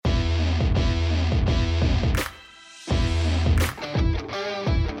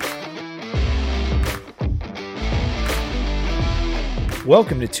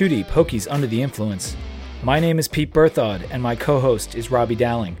Welcome to Two Deep Hokies Under the Influence. My name is Pete Berthaud, and my co-host is Robbie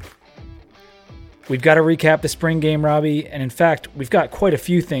Dowling. We've got to recap the spring game, Robbie, and in fact, we've got quite a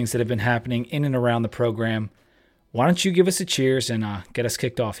few things that have been happening in and around the program. Why don't you give us a cheers and get us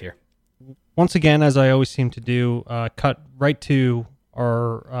kicked off here? Once again, as I always seem to do, cut right to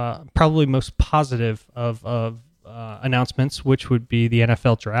our probably most positive of announcements, which would be the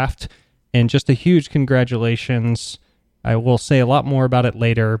NFL draft. And just a huge congratulations. I will say a lot more about it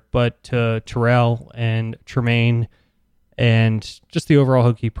later, but to Terrell and Tremaine and just the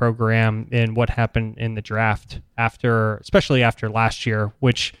overall Hokie program and what happened in the draft especially after last year,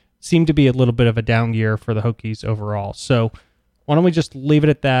 which seemed to be a little bit of a down year for the Hokies overall. So why don't we just leave it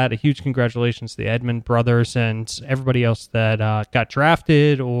at that? A huge congratulations to the Edmond brothers and everybody else that got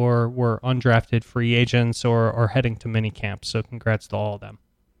drafted or were undrafted free agents or heading to mini camps. So congrats to all of them.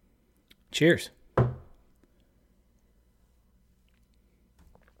 Cheers.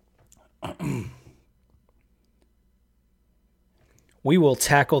 We will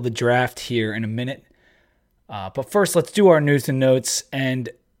tackle the draft here in a minute. But first, let's do our news and notes. And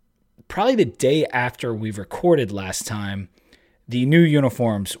probably the day after we recorded last time, the new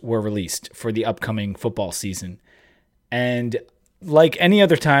uniforms were released for the upcoming football season. And like any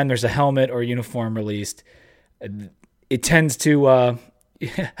other time there's a helmet or uniform released, it tends to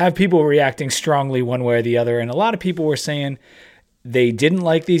have people reacting strongly one way or the other. And a lot of people were saying they didn't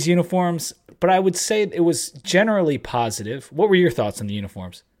like these uniforms, but I would say it was generally positive. What were your thoughts on the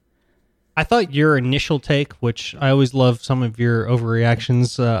uniforms? I thought your initial take, which I always love some of your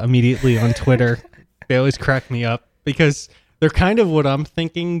overreactions immediately on Twitter. They always crack me up because they're kind of what I'm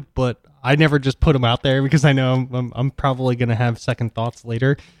thinking, but I never just put them out there because I know I'm probably going to have second thoughts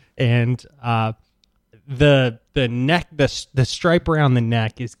later. And the neck, the stripe around the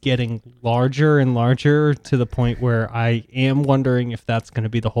neck is getting larger and larger to the point where I am wondering if that's going to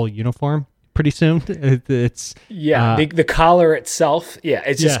be the whole uniform pretty soon. It's the collar itself. Yeah,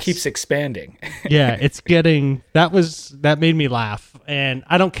 it just keeps expanding. Yeah, it's getting that made me laugh, and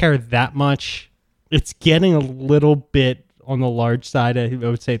I don't care that much. It's getting a little bit on the large side, I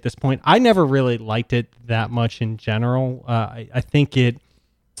would say at this point. I never really liked it that much in general. I think it's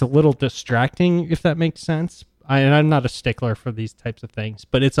a little distracting, if that makes sense. And I'm not a stickler for these types of things,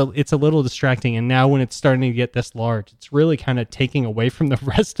 but it's a little distracting. And now when it's starting to get this large, it's really kind of taking away from the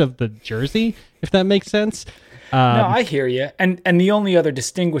rest of the jersey, if that makes sense. No, I hear you. And the only other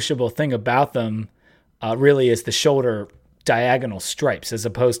distinguishable thing about them really is the shoulder diagonal stripes as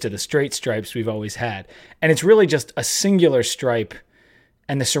opposed to the straight stripes we've always had. And it's really just a singular stripe,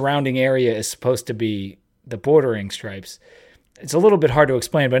 and the surrounding area is supposed to be the bordering stripes. It's a little bit hard to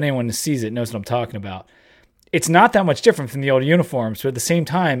explain, but anyone who sees it knows what I'm talking about. It's not that much different from the old uniforms, but at the same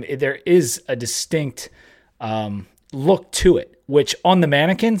time, there is a distinct look to it, which on the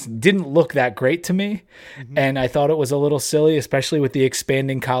mannequins didn't look that great to me. Mm-hmm. And I thought it was a little silly, especially with the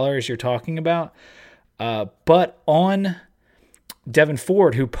expanding collar as you're talking about. But on Devin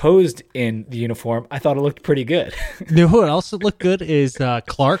Ford, who posed in the uniform, I thought it looked pretty good. You know what also looked good is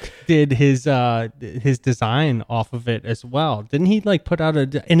Clark did his design off of it as well. Didn't he put out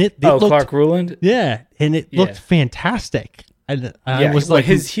Clark Ruland? Yeah, and it looked fantastic. He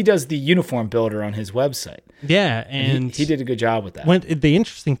does the uniform builder on his website. Yeah, and he did a good job with that. The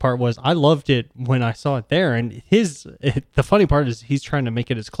interesting part was I loved it when I saw it there, and the funny part is he's trying to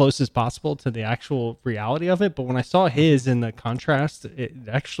make it as close as possible to the actual reality of it. But when I saw his in the contrast, it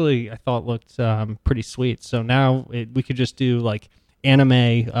actually I thought looked pretty sweet. So now we could just do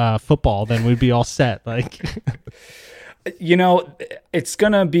anime football, then we'd be all set. It's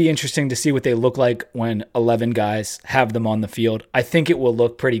going to be interesting to see what they look like when 11 guys have them on the field. I think it will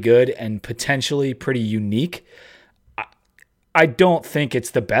look pretty good and potentially pretty unique. I don't think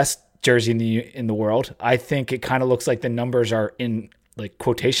it's the best jersey in the world. I think it kind of looks like the numbers are in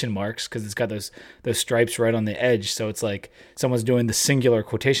quotation marks because it's got those stripes right on the edge. So it's like someone's doing the singular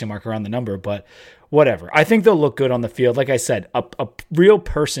quotation mark around the number, but whatever. I think they'll look good on the field. Like I said, a real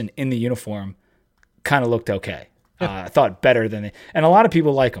person in the uniform kind of looked okay. I thought better than and a lot of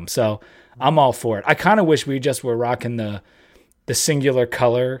people like them, so I'm all for it. I kind of wish we just were rocking the singular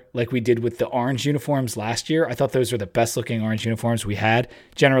color like we did with the orange uniforms last year. I thought those were the best looking orange uniforms we had.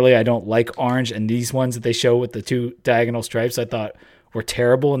 Generally, I don't like orange, and these ones that they show with the two diagonal stripes I thought were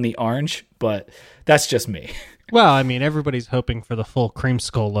terrible in the orange, but that's just me. Well, I mean, everybody's hoping for the full cream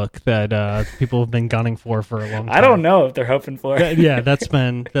skull look that people have been gunning for a long time. I don't know if they're hoping for it. Yeah, that's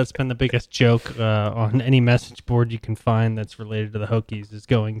been the biggest joke on any message board you can find that's related to the Hokies is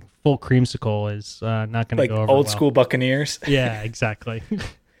going full creamsicle is not going to go over old school Buccaneers. Yeah, exactly.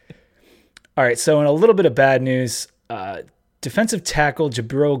 All right, so in a little bit of bad news, defensive tackle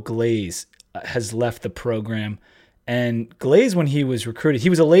Jabril Glaze has left the program. And Glaze, when he was recruited, he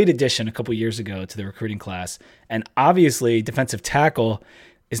was a late addition a couple years ago to the recruiting class. And obviously, defensive tackle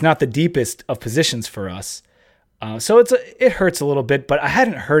is not the deepest of positions for us. So it hurts a little bit, but I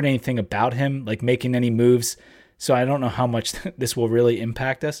hadn't heard anything about him, like making any moves. So I don't know how much this will really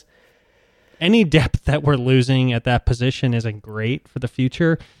impact us. Any depth that we're losing at that position isn't great for the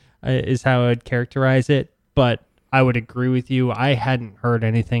future, is how I would characterize it. But I would agree with you. I hadn't heard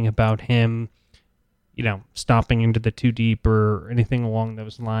anything about him, stomping into the too deep or anything along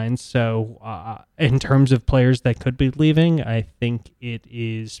those lines. So in terms of players that could be leaving, I think it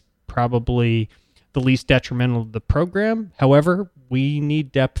is probably the least detrimental to the program. However, we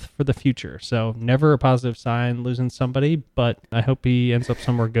need depth for the future. So never a positive sign losing somebody, but I hope he ends up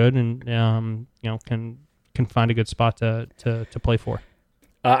somewhere good and can find a good spot to play for.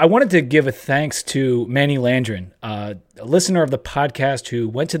 I wanted to give a thanks to Manny Landrin, a listener of the podcast who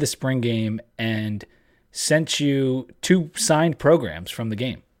went to the spring game and sent you 2 signed programs from the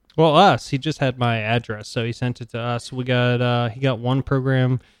game. Well, he just had my address, so he sent it to us. He got one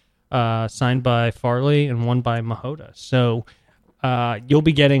program signed by Farley and one by Mahota. So you'll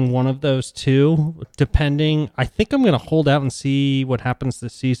be getting one of those 2, depending. I think I'm going to hold out and see what happens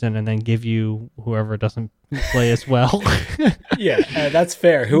this season and then give you whoever doesn't play as well. Yeah, that's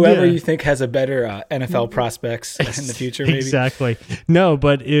fair. Whoever you think has a better NFL prospects in the future, maybe. Exactly. No,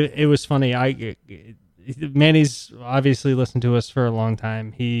 but it was funny. Manny's obviously listened to us for a long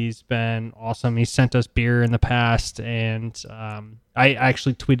time. He's been awesome. He sent us beer in the past, and I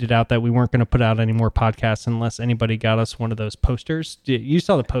actually tweeted out that we weren't going to put out any more podcasts unless anybody got us one of those posters. You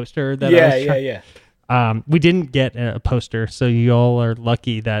saw the poster that yeah. We didn't get a poster, so you all are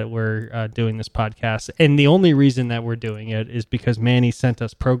lucky that we're doing this podcast. And the only reason that we're doing it is because Manny sent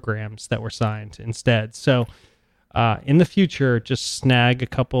us programs that were signed instead. So in the future, just snag a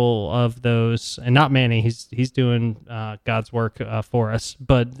couple of those, and not Manny, he's doing God's work for us.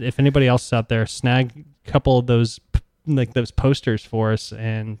 But if anybody else is out there, snag a couple of those, like those posters for us,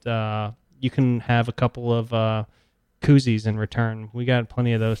 and you can have a couple of koozies in return. We got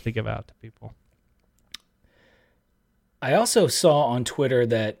plenty of those to give out to people. I also saw on Twitter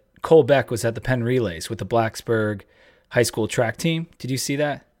that Cole Beck was at the Penn Relays with the Blacksburg High School track team. Did you see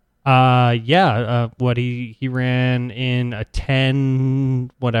that? He ran in a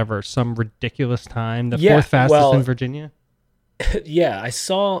 10 whatever, some ridiculous time, the 4th fastest in Virginia. Yeah, I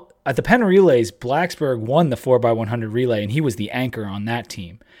saw at the Penn Relays, Blacksburg won the 4x100 relay, and he was the anchor on that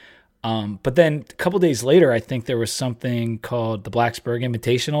team. But then a couple days later, I think there was something called the Blacksburg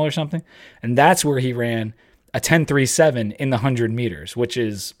Invitational or something, and that's where he ran a 10.37 in the 100 meters, which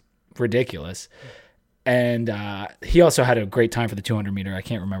is ridiculous. And he also had a great time for the 200 meter. I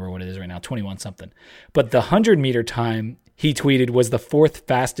can't remember what it is right now, 21 something. But the 100 meter time he tweeted was the 4th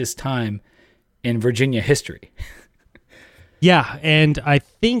fastest time in Virginia history. Yeah, and I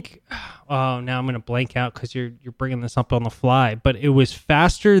think, now I'm going to blank out because you're bringing this up on the fly, but it was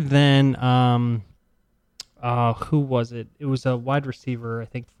faster than, who was it? It was a wide receiver, I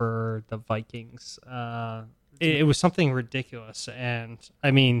think, for the Vikings. It was something ridiculous, and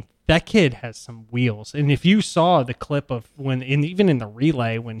I mean, that kid has some wheels. And if you saw the clip of even in the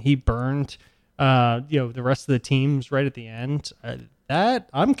relay, when he burned, the rest of the teams right at the end, that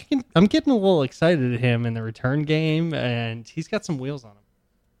I'm getting a little excited at him in the return game, and he's got some wheels on him.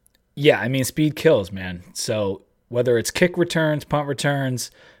 Yeah, I mean, speed kills, man. So whether it's kick returns, punt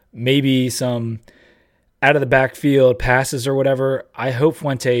returns, maybe some out of the backfield passes or whatever, I hope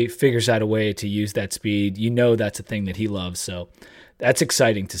Fuente figures out a way to use that speed. That's a thing that he loves. So that's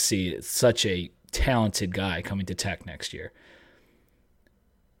exciting to see. It's such a talented guy coming to Tech next year.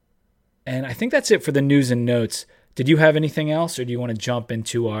 And I think that's it for the news and notes. Did you have anything else, or do you want to jump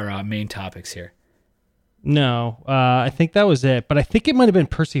into our main topics here? No, I think that was it. But I think it might have been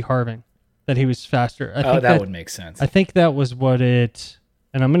Percy Harvin that he was faster. I think that would make sense. I think that was what it...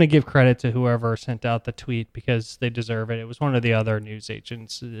 And I'm going to give credit to whoever sent out the tweet because they deserve it. It was one of the other news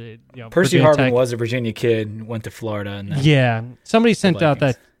agents. Percy Harvin was a Virginia kid, went to Florida. And somebody sent out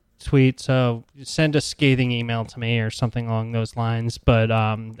that tweet, so send a scathing email to me or something along those lines. But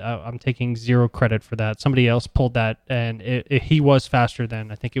I'm taking zero credit for that. Somebody else pulled that, and he was faster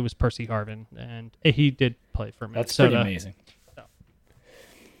than, I think it was Percy Harvin, and he did play for Minnesota. That's pretty amazing.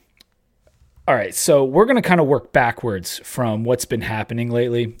 All right, so we're going to kind of work backwards from what's been happening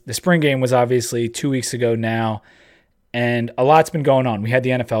lately. The spring game was obviously 2 weeks ago now, and a lot's been going on. We had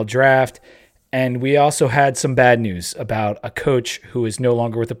the NFL draft, and we also had some bad news about a coach who is no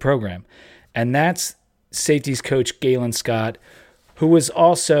longer with the program, and that's safeties coach Galen Scott, who was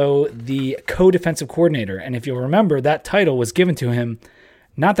also the co-defensive coordinator. And if you'll remember, that title was given to him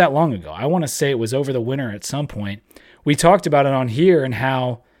not that long ago. I want to say it was over the winter at some point. We talked about it on here and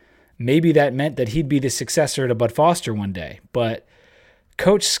how maybe that meant that he'd be the successor to Bud Foster one day. But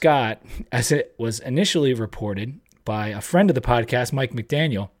Coach Scott, as it was initially reported by a friend of the podcast, Mike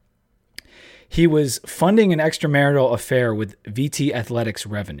McDaniel, he was funding an extramarital affair with VT Athletics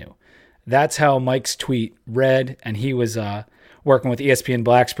revenue. That's how Mike's tweet read, and he was working with ESPN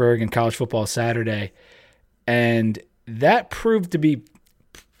Blacksburg and College Football Saturday. And that proved to be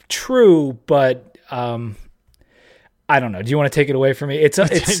true, but I don't know. Do you want to take it away from me?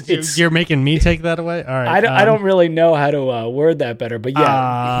 It's You're making me take that away? All right. I don't really know how to word that better, but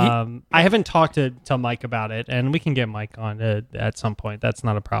yeah. I haven't talked to Mike about it, and we can get Mike on at some point. That's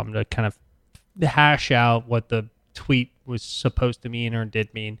not a problem to kind of hash out what the tweet was supposed to mean or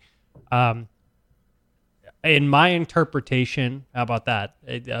did mean. In my interpretation, how about that,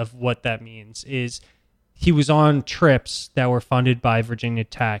 of what that means is he was on trips that were funded by Virginia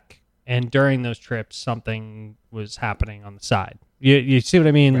Tech, and during those trips, something was happening on the side. You see what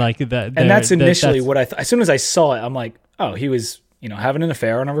I mean? Right. Like that, and that's initially what I thought. As soon as I saw it, I'm like, oh, he was, having an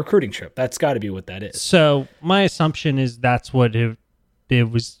affair on a recruiting trip. That's got to be what that is. So my assumption is that's what it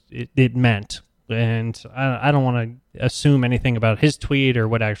meant, and I don't want to assume anything about his tweet or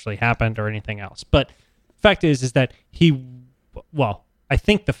what actually happened or anything else. But the fact is that I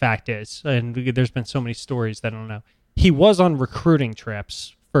think the fact is, and there's been so many stories that I don't know, he was on recruiting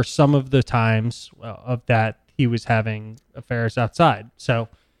trips for some of the times of that he was having affairs outside. So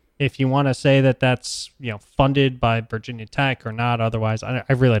if you want to say that that's, funded by Virginia Tech or not, otherwise, I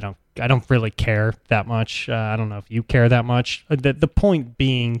really don't. I don't really care that much. I don't know if you care that much. The point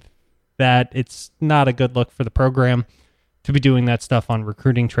being that it's not a good look for the program to be doing that stuff on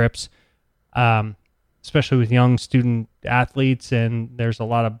recruiting trips, especially with young student athletes. And there's a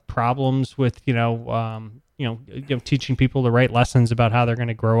lot of problems with, teaching people the right lessons about how they're going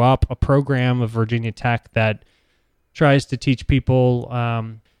to grow up. A program of Virginia Tech that tries to teach people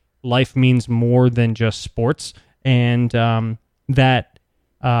life means more than just sports, and that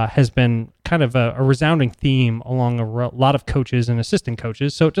has been kind of a resounding theme along a lot of coaches and assistant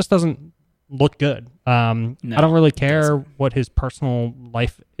coaches. So it just doesn't look good. No, I don't really care what his personal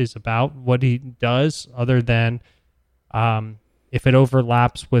life is about, what he does, other than if it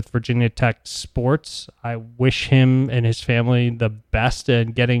overlaps with Virginia Tech sports. I wish him and his family the best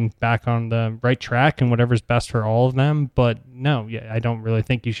in getting back on the right track and whatever's best for all of them. But no, I don't really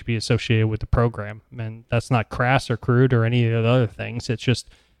think you should be associated with the program. And that's not crass or crude or any of the other things. It's just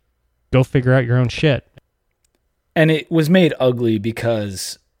go figure out your own shit. And it was made ugly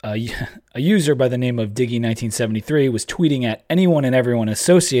because a user by the name of Diggy1973 was tweeting at anyone and everyone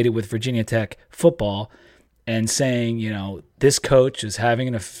associated with Virginia Tech football and saying, this coach is having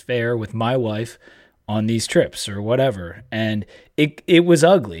an affair with my wife on these trips or whatever. And it was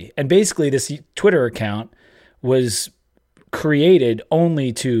ugly. And basically this Twitter account was created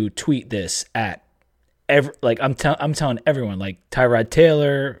only to tweet this at I'm telling everyone, like Tyrod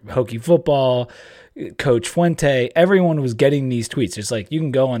Taylor, Hokie Football, Coach Fuente, everyone was getting these tweets. It's like, you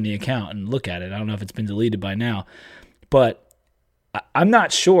can go on the account and look at it. I don't know if it's been deleted by now, but I'm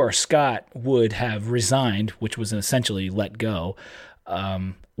not sure Scott would have resigned, which was essentially let go,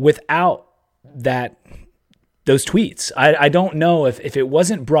 without those tweets. I don't know if it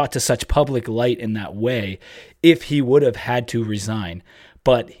wasn't brought to such public light in that way, if he would have had to resign.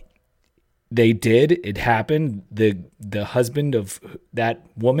 But they did. It happened. The husband of that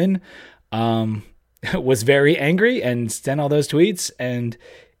woman was very angry and sent all those tweets, and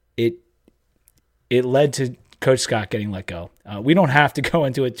it led to Coach Scott getting let go. We don't have to go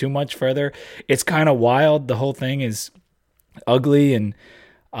into it too much further. It's kind of wild. The whole thing is ugly and,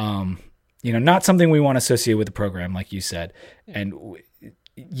 not something we want to associate with the program, like you said. And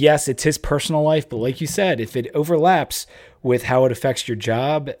yes, it's his personal life, but like you said, if it overlaps with how it affects your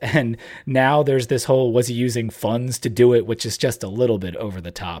job, and now there's this whole, was he using funds to do it, which is just a little bit over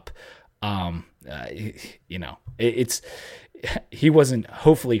the top. He wasn't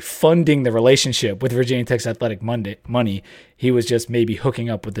hopefully funding the relationship with Virginia Tech's athletic money. He was just maybe hooking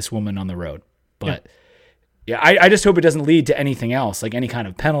up with this woman on the road. But I just hope it doesn't lead to anything else, like any kind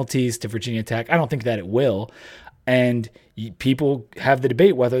of penalties to Virginia Tech. I don't think that it will. And people have the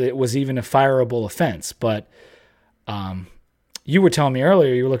debate whether it was even a fireable offense. But you were telling me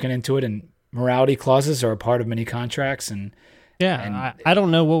earlier you were looking into it, and morality clauses are a part of many contracts. And I don't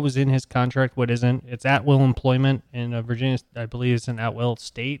know what was in his contract, what isn't. It's at-will employment in Virginia, I believe it's an at-will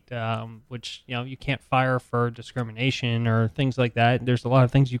state, which, you can't fire for discrimination or things like that. There's a lot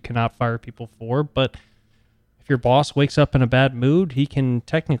of things you cannot fire people for, but if your boss wakes up in a bad mood, he can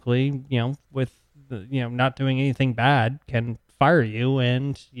technically, with not doing anything bad, can fire you.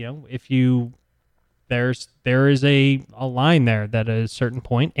 And if you there is a line there that at a certain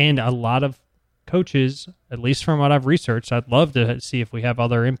point, and a lot of coaches, at least from what I've researched, I'd love to see if we have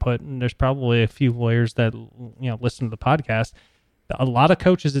other input, and there's probably a few lawyers that listen to the podcast. A lot of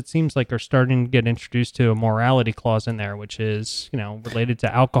coaches, it seems like, are starting to get introduced to a morality clause in there, which is related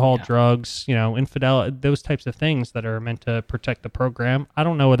to alcohol, drugs, infidelity, those types of things that are meant to protect the program. I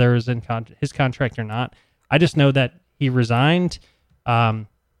don't know whether it was in his contract or not. I just know that he resigned.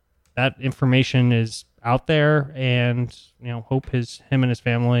 That information is out there, and hope him and his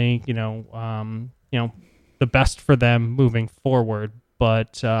family, the best for them moving forward.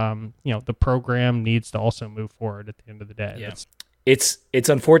 But the program needs to also move forward at the end of the day. Yeah. It's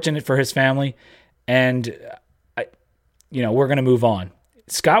unfortunate for his family, and we're going to move on.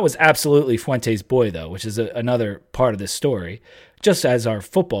 Scott was absolutely Fuente's boy, though, which is another part of this story, just as our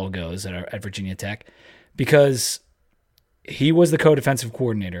football goes at Virginia Tech, because he was the co-defensive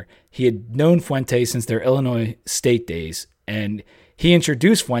coordinator. He had known Fuente since their Illinois State days, and he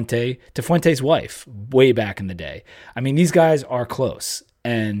introduced Fuente to Fuente's wife way back in the day. I mean, these guys are close,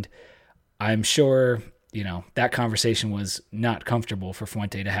 and I'm sure that conversation was not comfortable for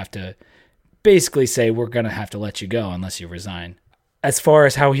Fuente to have to basically say, we're going to have to let you go unless you resign. As far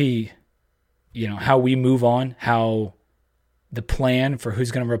as how how we move on, how the plan for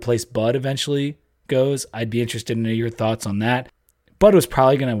who's going to replace Bud eventually goes, I'd be interested in your thoughts on that. Bud was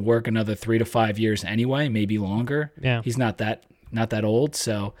probably going to work another 3 to 5 years anyway, maybe longer. Yeah. He's not that old,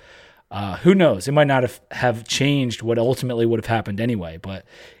 so who knows? It might not have changed what ultimately would have happened anyway, but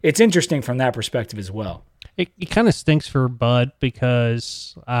it's interesting from that perspective as well. It kind of stinks for Bud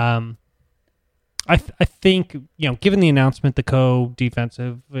because I think, given the announcement, the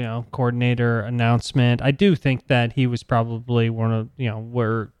co-defensive, coordinator announcement, I do think that he was probably one of,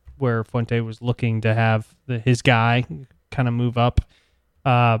 where Fuente was looking to have his guy kind of move up.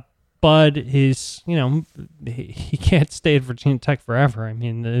 Bud is, he can't stay at Virginia Tech forever. I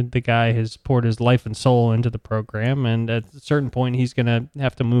mean, the guy has poured his life and soul into the program, and at a certain point, he's going to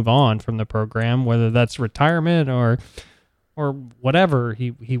have to move on from the program, whether that's retirement or whatever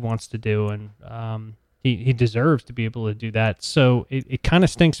he wants to do, and he deserves to be able to do that. So it kind of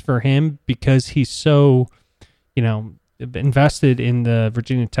stinks for him because he's so, invested in the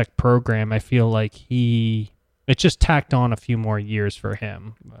Virginia Tech program. I feel like it just tacked on a few more years for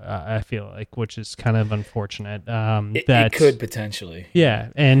him. I feel like, which is kind of unfortunate. It could potentially, yeah,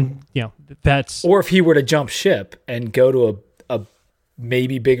 and that's, or if he were to jump ship and go to a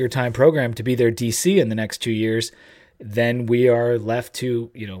maybe bigger time program to be their DC in the next 2 years, then we are left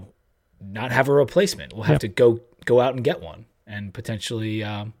to not have a replacement. We'll have to go out and get one, and potentially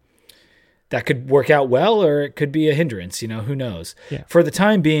that could work out well, or it could be a hindrance. Who knows? Yeah. For the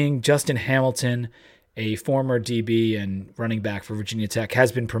time being, Justin Hamilton, a former DB and running back for Virginia Tech,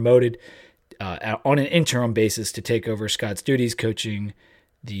 has been promoted on an interim basis to take over Scott's duties, coaching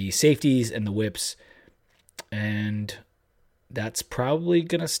the safeties and the whips, and that's probably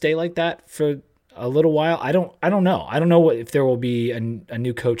going to stay like that for a little while. I don't know. I don't know if there will be a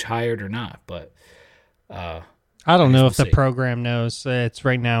new coach hired or not, but I don't know if the program knows. It's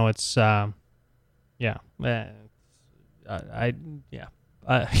right now. It's yeah.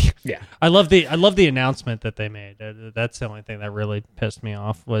 I love the announcement that they made. That's the only thing that really pissed me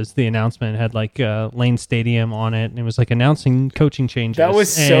off, was the announcement had like Lane Stadium on it, and it was like announcing coaching changes. That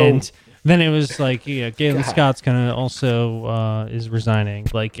was Then it was like, Galen Scott's gonna also is resigning,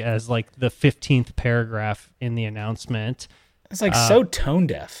 like as like the 15th paragraph in the announcement. It's like so tone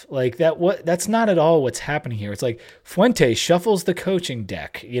deaf. Like that's not at all what's happening here. It's like Fuente shuffles the coaching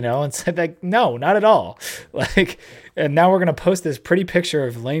deck, and said like, no, not at all. Like, and now we're gonna post this pretty picture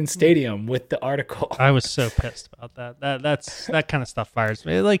of Lane Stadium with the article. I was so pissed about that. That kind of stuff fires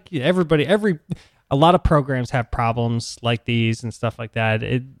me. Like a lot of programs have problems like these and stuff like that.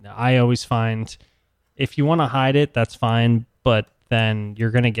 I always find if you want to hide it, that's fine, but then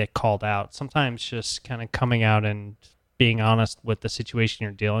you're going to get called out. Sometimes just kind of coming out and being honest with the situation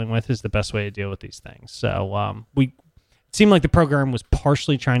you're dealing with is the best way to deal with these things. So it seemed like the program was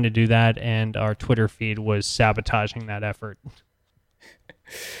partially trying to do that, and our Twitter feed was sabotaging that effort.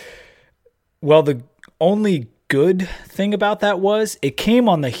 Well, the only good thing about that was it came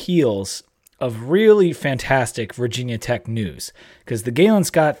on the heels of really fantastic Virginia Tech news, because the Galen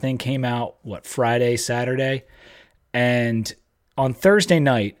Scott thing came out, Friday, Saturday, and on Thursday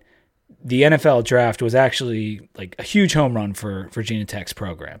night, the NFL draft was actually like a huge home run for Virginia Tech's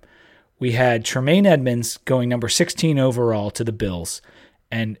program. We had Tremaine Edmunds going number 16 overall to the Bills,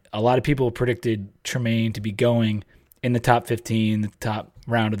 And a lot of people predicted Tremaine to be going in the top 15, the top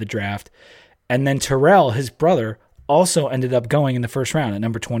round of the draft. And then Terrell, his brother, also ended up going in the first round at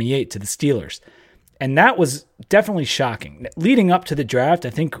number 28 to the Steelers. And that was definitely shocking. Leading up to the draft,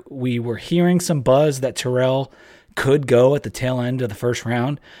 I think we were hearing some buzz that Terrell could go at the tail end of the first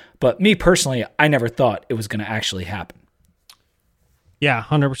round. But me personally, I never thought it was going to actually happen. Yeah,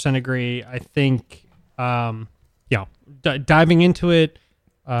 100% agree. I think, diving into it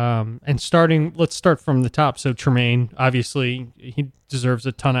and let's start from the top. So Tremaine, obviously, he deserves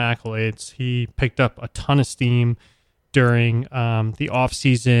a ton of accolades. He picked up a ton of steam during the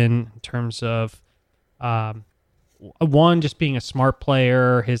offseason in terms of, one, just being a smart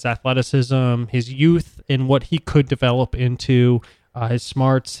player, his athleticism, his youth, and what he could develop into, his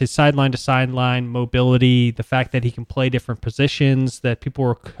smarts, his sideline to sideline mobility, the fact that he can play different positions, that people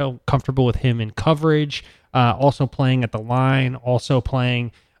were comfortable with him in coverage, also playing at the line, also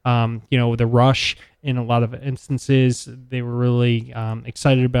playing, the rush in a lot of instances. They were really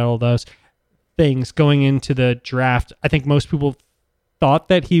excited about all those things going into the draft. I think most people thought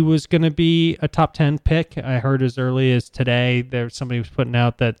that he was going to be a top 10 pick. I heard as early as today, somebody was putting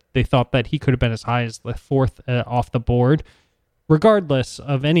out that they thought that he could have been as high as the 4th off the board. Regardless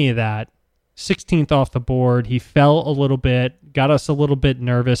of any of that, 16th off the board, he fell a little bit, got us a little bit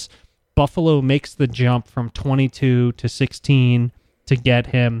nervous. Buffalo makes the jump from 22 to 16 to get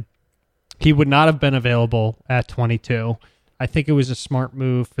him. He would not have been available at 22. I think it was a smart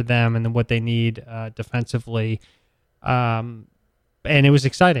move for them and what they need defensively. And it was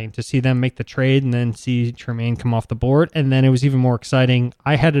exciting to see them make the trade and then see Tremaine come off the board. And then it was even more exciting.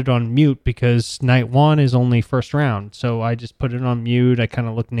 I had it on mute because night one is only first round. So I just put it on mute. I kind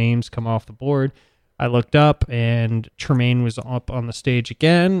of looked names come off the board. I looked up and Tremaine was up on the stage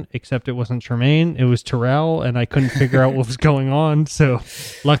again, except it wasn't Tremaine. It was Terrell, and I couldn't figure out what was going on. So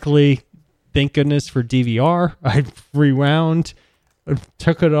luckily, thank goodness for DVR, I rewound,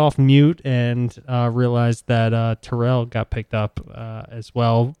 took it off mute, and realized that Terrell got picked up as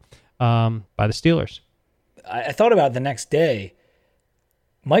well by the Steelers. I thought about the next day.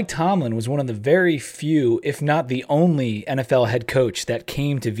 Mike Tomlin was one of the very few, if not the only, NFL head coach that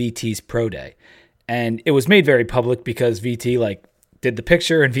came to VT's pro day. And it was made very public because VT did the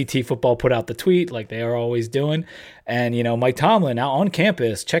picture and VT football put out the tweet like they are always doing. And, Mike Tomlin out on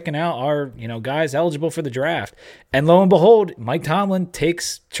campus checking out our, guys eligible for the draft. And lo and behold, Mike Tomlin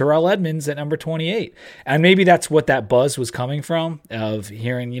takes Terrell Edmunds at number 28. And maybe that's what that buzz was coming from, of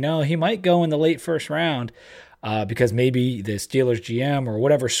hearing, he might go in the late first round because maybe the Steelers GM or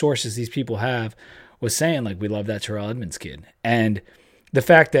whatever sources these people have was saying, we love that Terrell Edmunds kid. And the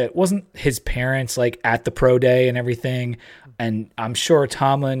fact that it wasn't his parents at the pro day and everything, and I'm sure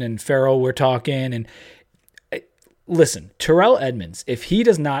Tomlin and Farrell were talking. And listen, Terrell Edmunds, if he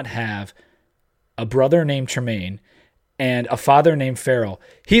does not have a brother named Tremaine and a father named Farrell,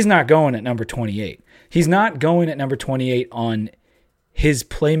 he's not going at number 28. He's not going at number 28 on his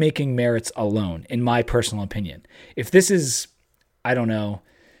playmaking merits alone, in my personal opinion. If this is, I don't know,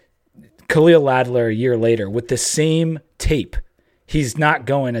 Khalil Adler a year later with the same tape, he's not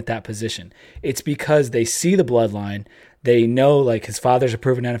going at that position. It's because they see the bloodline. They know his father's a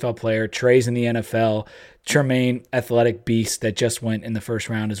proven NFL player. Trey's in the NFL. Tremaine, athletic beast that just went in the first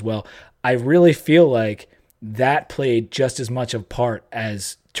round as well. I really feel like that played just as much of a part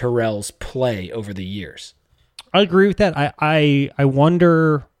as Terrell's play over the years. I agree with that. I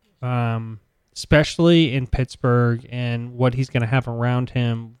wonder, especially in Pittsburgh and what he's going to have around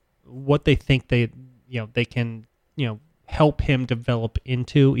him, what they think they can help him develop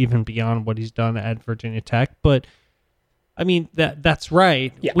into, even beyond what he's done at Virginia Tech. But I mean, that's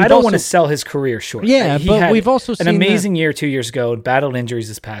right. Yeah, I don't want to sell his career short. Yeah, but we've also seen an amazing year 2 years ago and battled injuries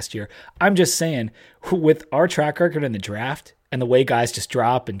this past year. I'm just saying, with our track record in the draft and the way guys just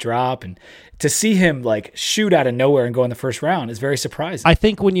drop, and to see him shoot out of nowhere and go in the first round is very surprising. I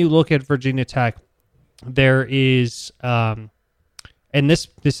think when you look at Virginia Tech, there is, and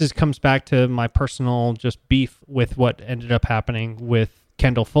this comes back to my personal just beef with what ended up happening with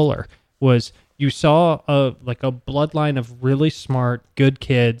Kendall Fuller, was you saw a bloodline of really smart, good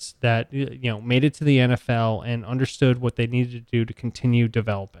kids that made it to the NFL and understood what they needed to do to continue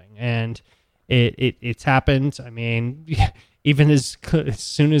developing, and it's happened. I mean, even as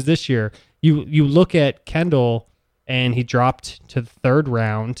soon as this year, you look at Kendall, and he dropped to the third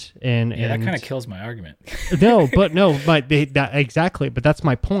round, and that kind of kills my argument. Exactly. But that's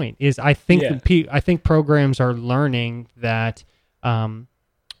my point. Is I think programs are learning that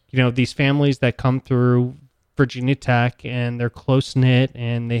these families that come through Virginia Tech and they're close knit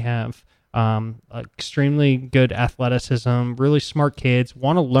and they have extremely good athleticism, really smart kids,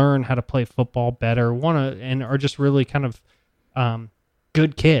 want to learn how to play football better, and are just really kind of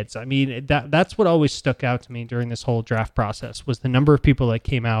good kids. I mean, that's what always stuck out to me during this whole draft process was the number of people that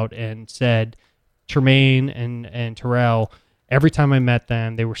came out and said Tremaine and Terrell. Every time I met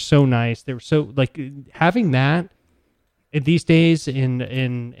them, they were so nice. They were so like having that these days in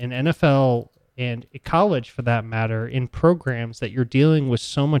NFL and college for that matter, in programs that you're dealing with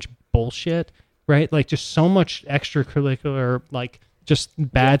so much bullshit, right? Like just so much extracurricular, like just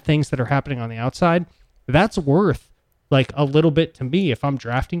bad things that are happening on the outside. That's worth like a little bit to me if I'm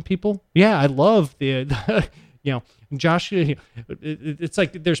drafting people. Yeah, I love the Josh, it's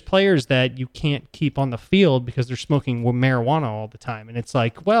like there's players that you can't keep on the field because they're smoking marijuana all the time. And it's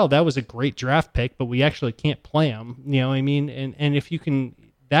like, well, that was a great draft pick, but we actually can't play them. You know what I mean? And if you can,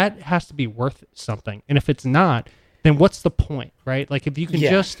 that has to be worth something. And if it's not, then what's the point, right? Like if you can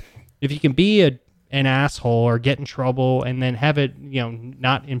if you can be an asshole or get in trouble and then have it,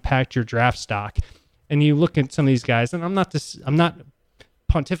 not impact your draft stock. And you look at some of these guys, and I'm not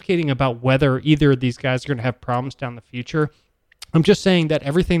pontificating about whether either of these guys are going to have problems down the future. I'm just saying that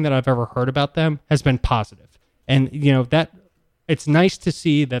everything that I've ever heard about them has been positive. And, that it's nice to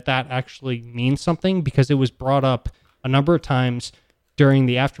see that actually means something because it was brought up a number of times during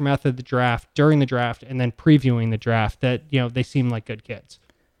the aftermath of the draft, during the draft, and then previewing the draft that, they seem like good kids.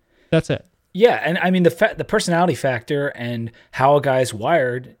 That's it. Yeah. And I mean, the personality factor and how a guy's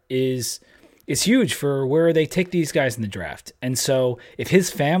wired is huge for where they take these guys in the draft. And so if his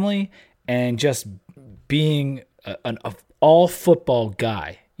family and just being an all football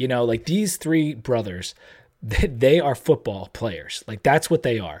guy, like these three brothers, they are football players. Like that's what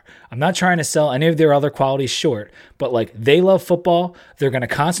they are. I'm not trying to sell any of their other qualities short, but like they love football. They're going to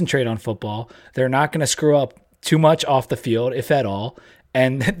concentrate on football. They're not going to screw up too much off the field, if at all.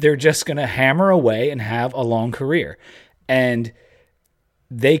 And they're just going to hammer away and have a long career. And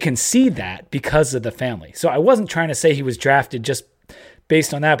they can see that because of the family. So I wasn't trying to say he was drafted just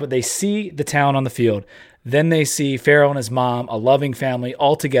based on that, but they see the talent on the field. Then they see Farrell and his mom, a loving family,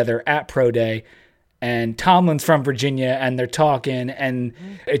 all together at Pro Day. And Tomlin's from Virginia, and they're talking, and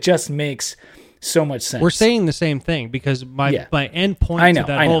it just makes so much sense. We're saying the same thing because my end point to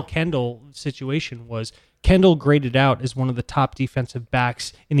that whole Kendall situation was Kendall graded out as one of the top defensive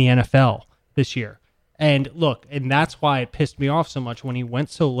backs in the NFL this year. And look, and that's why it pissed me off so much when he went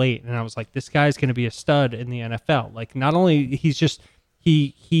so late. And I was like, this guy's going to be a stud in the NFL. Like, not only he's just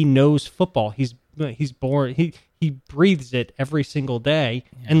he knows football. He's born. He breathes it every single day.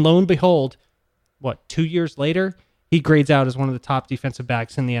 Yeah. And lo and behold, 2 years later, he grades out as one of the top defensive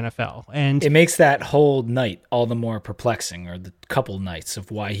backs in the NFL. And it makes that whole night all the more perplexing, or the couple nights of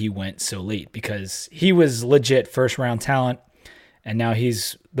why he went so late, because he was legit first round talent. And now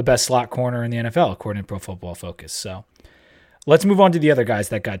he's the best slot corner in the NFL, according to Pro Football Focus. So let's move on to the other guys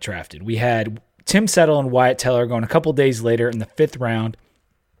that got drafted. We had Tim Settle and Wyatt Teller going a couple days later in the 5th round.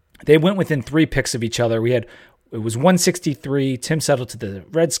 They went within 3 picks of each other. It was 163, Tim Settle to the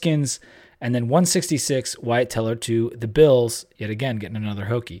Redskins, and then 166, Wyatt Teller to the Bills, yet again getting another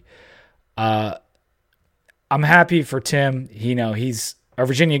Hokie. I'm happy for Tim. He's a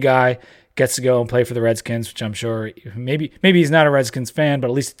Virginia guy. Gets to go and play for the Redskins, which I'm sure maybe he's not a Redskins fan, but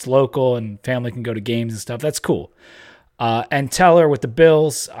at least it's local and family can go to games and stuff. That's cool. And Teller with the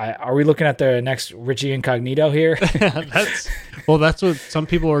Bills. Are we looking at the next Richie Incognito here? That's what some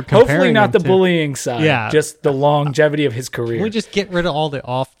people are comparing. Hopefully not the bullying side. Yeah, just the longevity of his career. Can we just get rid of all the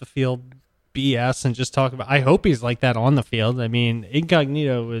off the field BS and just talk about? I hope he's like that on the field. I mean,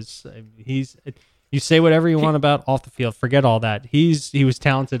 Incognito You say whatever you want about off the field. Forget all that. He was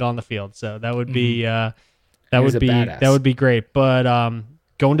talented on the field, so that would be that would be great. But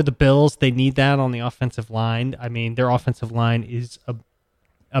going to the Bills, they need that on the offensive line. I mean, their offensive line is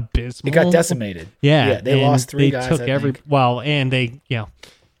abysmal. It got decimated. Yeah, they lost 3 guys. They took and they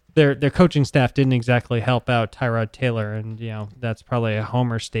their coaching staff didn't exactly help out Tyrod Taylor, and that's probably a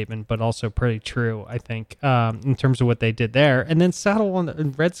homer statement, but also pretty true, I think, in terms of what they did there. And then Settle on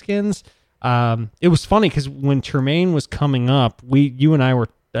the Redskins. It was funny because when Tremaine was coming up, you and I were,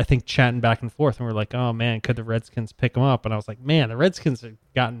 I think, chatting back and forth, and we're like, "Oh man, could the Redskins pick him up?" And I was like, "Man, the Redskins have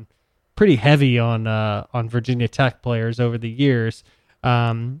gotten pretty heavy on Virginia Tech players over the years."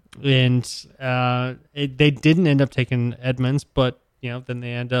 They didn't end up taking Edmonds, but then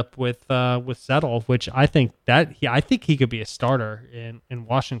they end up with Settle, which I think he could be a starter in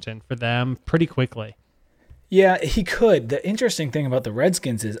Washington for them pretty quickly. Yeah, he could. The interesting thing about the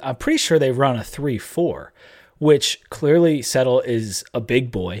Redskins is I'm pretty sure they run a 3-4, which clearly Settle is a big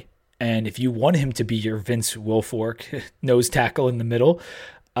boy. And if you want him to be your Vince Wilfork nose tackle in the middle,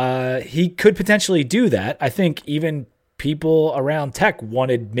 he could potentially do that. I think even people around Tech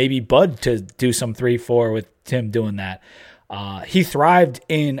wanted maybe Bud to do some 3-4 with Tim doing that. He thrived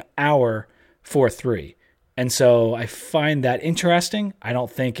in our 4-3. And so I find that interesting. I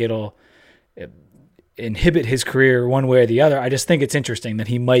don't think it'll inhibit his career one way or the other. I just think it's interesting that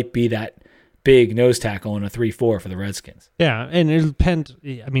he might be that big nose tackle in a 3-4 for the Redskins. Yeah, and it'll depend.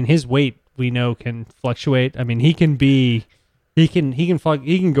 I mean, his weight we know can fluctuate. I mean, he can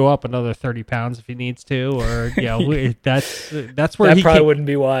go up another 30 pounds if he needs to, or that's where that he probably wouldn't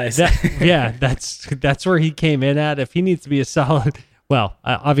be wise. That's where he came in at. If he needs to be a solid, well,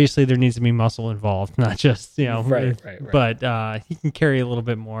 obviously there needs to be muscle involved, not just right. But he can carry a little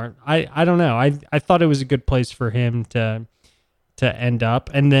bit more. I don't know. I thought it was a good place for him to end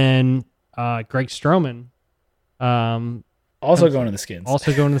up, and then Greg Stroman. Also going to the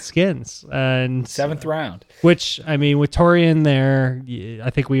Skins. And 7th round. Which, I mean, with Torian there, I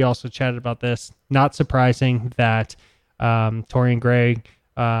think we also chatted about this. Not surprising that Torian Gray,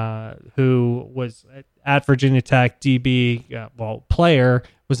 who was at Virginia Tech, DB, player,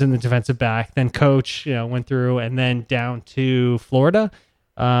 was in the defensive back. Then coach, went through and then down to Florida.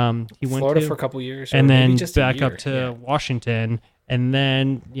 He went Florida for a couple years. And then just back up to Washington. And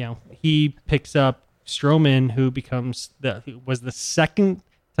then, he picks up Stroman, who was the second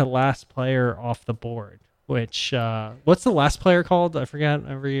to last player off the board, which what's the last player called? I forgot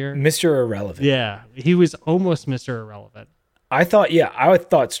every year. Mr. Irrelevant. Yeah, he was almost Mr. Irrelevant. I thought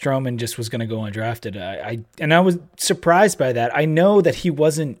Stroman just was going to go undrafted. I was surprised by that. I know that he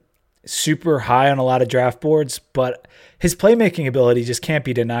wasn't super high on a lot of draft boards, but his playmaking ability just can't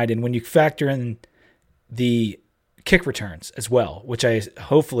be denied. And when you factor in the kick returns as well, which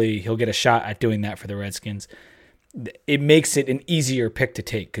hopefully he'll get a shot at doing that for the Redskins, it makes it an easier pick to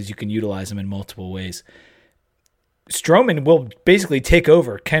take because you can utilize him in multiple ways. Stroman will basically take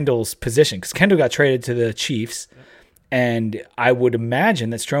over Kendall's position because Kendall got traded to the Chiefs, and I would imagine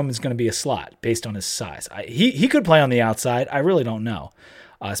that Stroman's going to be a slot based on his size. He could play on the outside. I really don't know,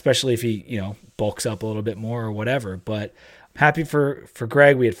 especially if he bulks up a little bit more or whatever. But I'm happy for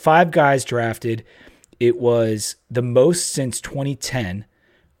Greg. We had 5 guys drafted. It was the most since 2010.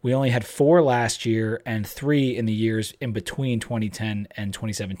 We only had 4 last year and 3 in the years in between 2010 and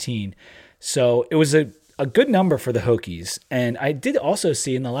 2017. So it was a good number for the Hokies. And I did also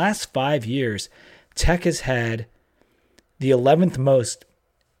see in the last 5 years, Tech has had the 11th most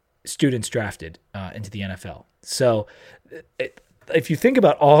students drafted into the NFL. So if you think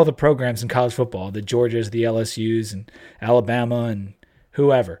about all the programs in college football, the Georgias, the LSUs, and Alabama, and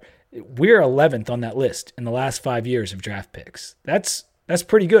whoever, we're 11th on that list in the last 5 years of draft picks. That's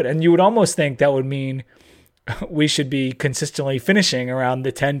pretty good. And you would almost think that would mean we should be consistently finishing around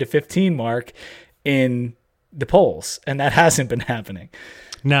the 10 to 15 mark in the polls. And that hasn't been happening.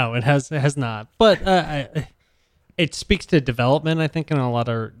 No, it has not. But it speaks to development, I think, in a lot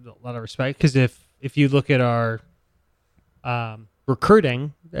of respect. Because if you look at our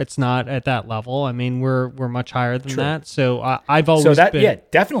recruiting, it's not at that level. I mean, we're much higher than that. So I've always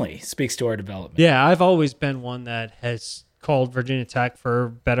definitely speaks to our development. Yeah, I've always been one that has called Virginia Tech for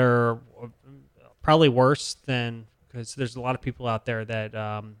better, probably worse than, because there's a lot of people out there that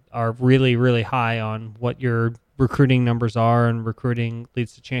are really, really high on what your recruiting numbers are, and recruiting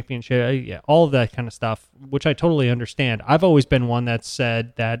leads to championship, all of that kind of stuff, which I totally understand. I've always been one that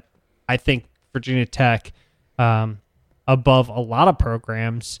said that I think Virginia Tech, above a lot of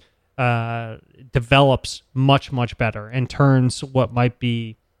programs, develops much, much better and turns what might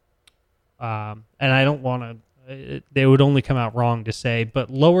be, and I don't want to, they would only come out wrong to say, but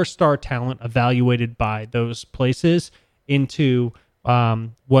lower star talent evaluated by those places into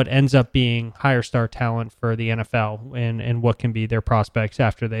what ends up being higher star talent for the NFL and what can be their prospects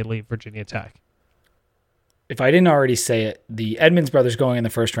after they leave Virginia Tech. If I didn't already say it, the Edmonds brothers going in the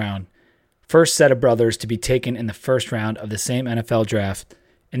first round, first set of brothers to be taken in the first round of the same NFL draft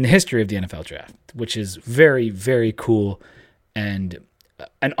in the history of the NFL draft, which is very, very cool and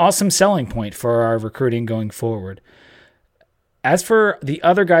an awesome selling point for our recruiting going forward. As for the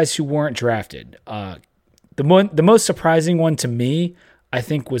other guys who weren't drafted, the most surprising one to me, I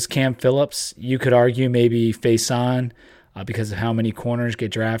think, was Cam Phillips. You could argue maybe Faison because of how many corners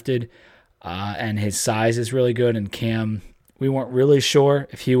get drafted, and his size is really good. And Cam, we weren't really sure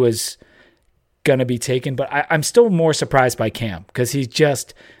if he was going to be taken, but I'm still more surprised by Cam because he's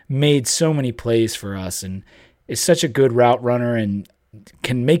just made so many plays for us and is such a good route runner and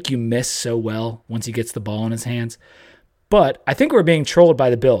can make you miss so well once he gets the ball in his hands. But I think we're being trolled by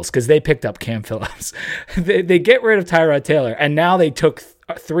the Bills because they picked up Cam Phillips. they get rid of Tyrod Taylor, and now they took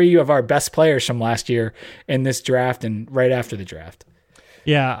 3 of our best players from last year in this draft and right after the draft.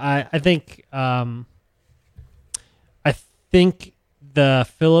 Yeah, I think the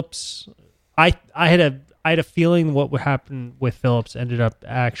Phillips. I had a feeling what would happen with Phillips ended up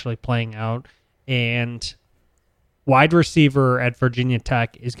actually playing out, and wide receiver at Virginia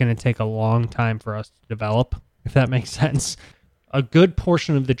Tech is going to take a long time for us to develop, if that makes sense. A good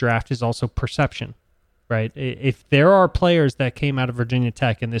portion of the draft is also perception, right? If there are players that came out of Virginia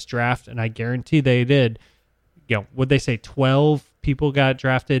Tech in this draft, and I guarantee they did, would they say 12 people got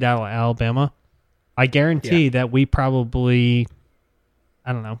drafted out of Alabama? I guarantee that we probably,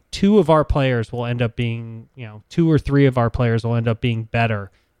 I don't know, 2 or 3 of our players will end up being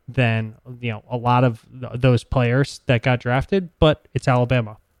better than, a lot of those players that got drafted, but it's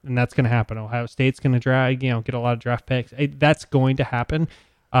Alabama, and that's going to happen. Ohio State's going to get a lot of draft picks. That's going to happen.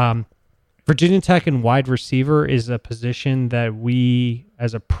 Virginia Tech and wide receiver is a position that we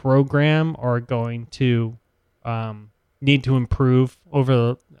as a program are going to need to improve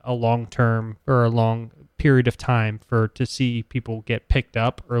over a long term or a long period of time to see people get picked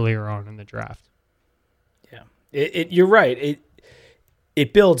up earlier on in the draft. Yeah, you're right.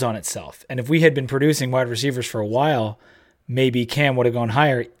 It builds on itself. And if we had been producing wide receivers for a while, maybe Cam would have gone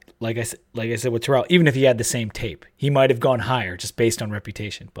higher. Like I said with Terrell, even if he had the same tape, he might have gone higher just based on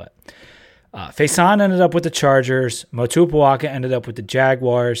reputation. But Faison ended up with the Chargers. Motupuaka ended up with the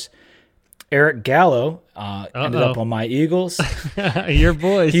Jaguars. Eric Gallo ended up on my Eagles. Your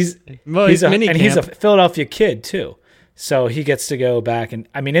boys. He's a Philadelphia kid too, so he gets to go back. And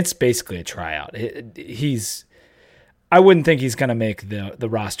I mean, it's basically a tryout. I wouldn't think he's going to make the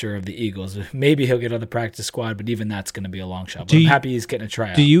roster of the Eagles. Maybe he'll get on the practice squad, but even that's going to be a long shot. But I'm happy he's getting a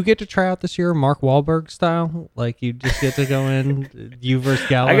tryout. Do you get to try out this year, Mark Wahlberg style? Like you just get to go in, you versus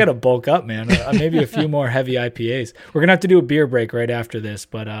Gallo? I got to bulk up, man. Maybe a few more heavy IPAs. We're going to have to do a beer break right after this.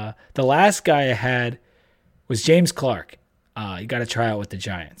 But the last guy I had was James Clark. He got a tryout with the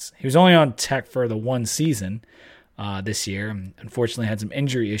Giants. He was only on Tech for the one season this year. And unfortunately, had some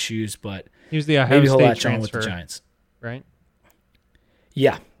injury issues, but he was the Ohio State transfer on with the Giants. Right?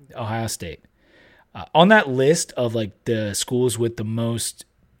 Yeah, Ohio State. On that list of like the schools with the most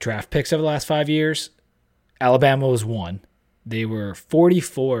draft picks over the last 5 years, Alabama was one. They were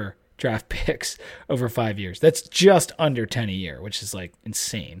 44 draft picks over 5 years. That's just under 10 a year, which is like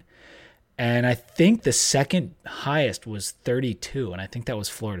insane. And I think the second highest was 32, and I think that was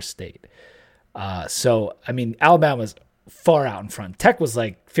Florida State. So, I mean, Alabama's far out in front. Tech was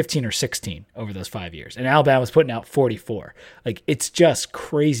like 15 or 16 over those 5 years, and Alabama was putting out 44. Like, it's just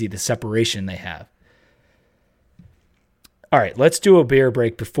crazy the separation they have. All right, let's do a beer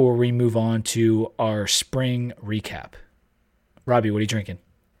break before we move on to our spring recap. Robbie, what are you drinking?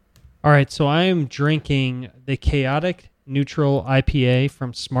 All right, so I am drinking the Chaotic Neutral IPA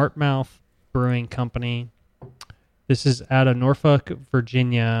from Smart Mouth Brewing Company. This is out of Norfolk,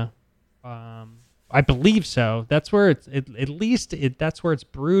 Virginia. I believe so. That's where that's where it's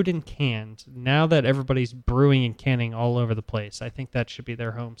brewed and canned. Now that everybody's brewing and canning all over the place, I think that should be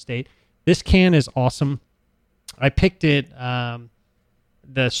their home state. This can is awesome. I picked it.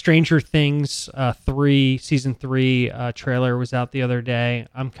 The Stranger Things season 3 trailer was out the other day.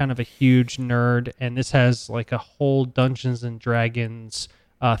 I'm kind of a huge nerd, and this has like a whole Dungeons and Dragons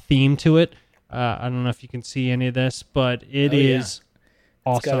theme to it. I don't know if you can see any of this, but it is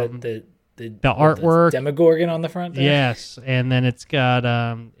awesome. The artwork, Demogorgon on the front there? Yes, and then it's got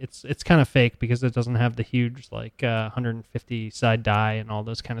it's kind of fake because it doesn't have the huge 150 side die and all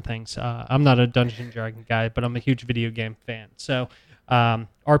those kind of things. I'm not a Dungeons and Dragons guy, but I'm a huge video game fan. So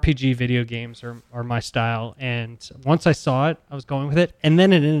RPG video games are my style, and once I saw it, I was going with it, and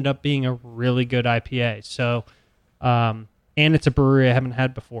then it ended up being a really good IPA. So and it's a brewery I haven't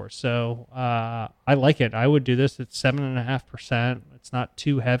had before, so I like it. I would do this at 7.5%. It's not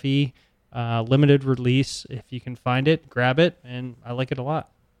too heavy. Limited release. If you can find it, grab it, and I like it a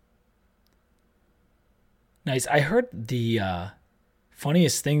lot. Nice. I heard the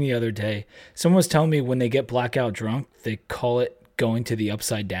funniest thing the other day. Someone was telling me when they get blackout drunk, they call it going to the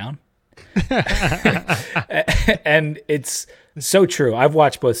upside down. And it's so true. I've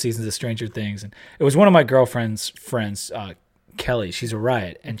watched both seasons of Stranger Things, and it was one of my girlfriend's friends, Kelly. She's a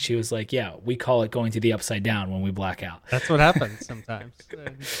riot, and she was like, yeah, we call it going to the upside down when we black out. That's what happens sometimes.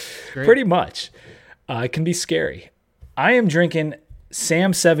 Pretty much. It can be scary. I am drinking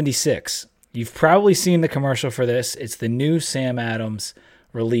Sam 76. You've probably seen the commercial for this. It's the new Sam Adams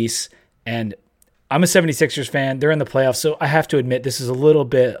release, and I'm a 76ers fan. They're in the playoffs, so I have to admit this is a little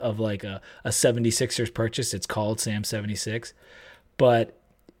bit of like a 76ers purchase. It's called Sam 76, but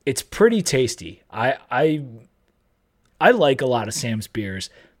it's pretty tasty. I like a lot of Sam's beers.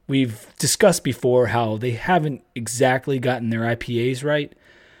 we've discussed before how they haven't exactly gotten their IPAs right,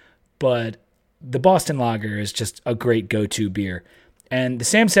 but the Boston Lager is just a great go-to beer. And the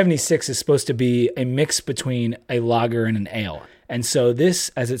Sam 76 is supposed to be a mix between a lager and an ale. And so this,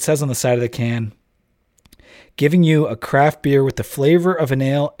 as it says on the side of the can, giving you a craft beer with the flavor of an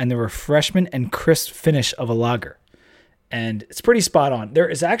ale and the refreshment and crisp finish of a lager. And it's pretty spot on. There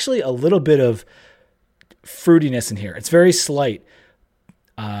is actually a little bit of fruitiness in here. It's very slight,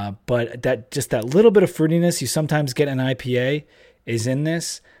 but that little bit of fruitiness you sometimes get in IPA is in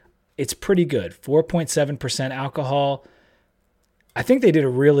this. It's pretty good. 4.7% alcohol. I think they did a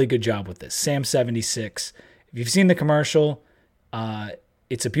really good job with this. Sam 76. If you've seen the commercial,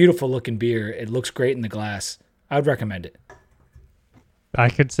 it's a beautiful looking beer. It looks great in the glass. I would recommend it. I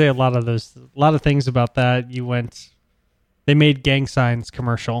could say a lot of things about that. They made gang signs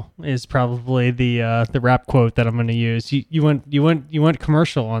commercial is probably the rap quote that I'm going to use. You went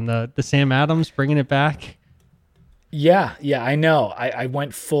commercial on the Sam Adams, bringing it back. Yeah, I know. I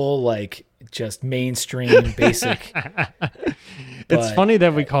went full like just mainstream basic. It's funny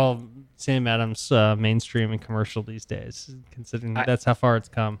that we call Sam Adams mainstream and commercial these days, considering that's how far it's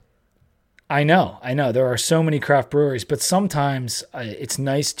come. I know. There are so many craft breweries, but sometimes it's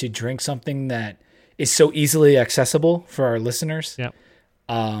nice to drink something that is so easily accessible for our listeners. Yeah.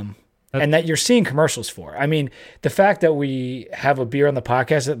 And that you're seeing commercials for. I mean, the fact that we have a beer on the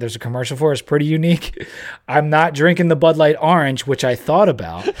podcast that there's a commercial for is pretty unique. I'm not drinking the Bud Light Orange, which I thought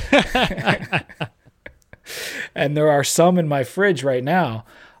about. And there are some in my fridge right now.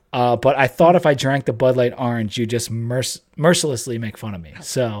 But I thought if I drank the Bud Light Orange, you just mercilessly make fun of me.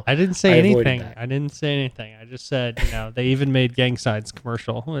 So I didn't say anything. I just said, they even made gang signs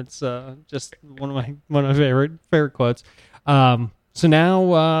commercial. It's just one of my favorite quotes. So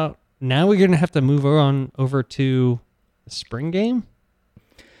now we're gonna have to move on over to the spring game.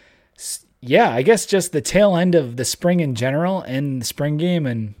 Yeah, I guess just the tail end of the spring in general, and the spring game,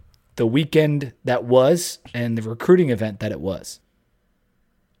 and the weekend that was, and the recruiting event that it was.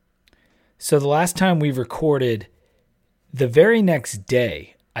 So the last time we recorded, the very next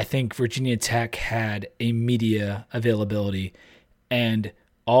day, I think Virginia Tech had a media availability, and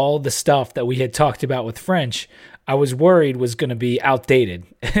all the stuff that we had talked about with French, I was worried was going to be outdated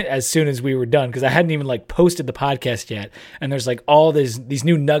as soon as we were done, because I hadn't even posted the podcast yet, and there's all these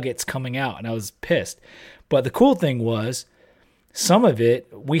new nuggets coming out, and I was pissed. But the cool thing was, some of it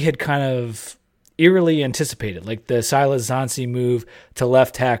we had kind of eerily anticipated, like the Silas Zansi move to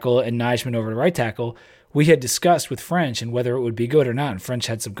left tackle and Nijman over to right tackle. We had discussed with French and whether it would be good or not, and French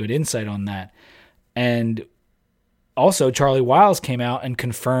had some good insight on that. And also, Charlie Wiles came out and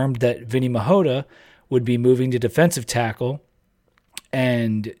confirmed that Vinny Mahota would be moving to defensive tackle,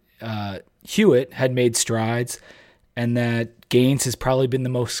 and Hewitt had made strides, and that Gaines has probably been the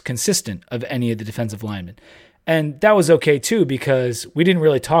most consistent of any of the defensive linemen. And that was okay too, because we didn't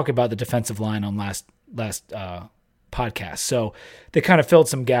really talk about the defensive line on last podcast. So they kind of filled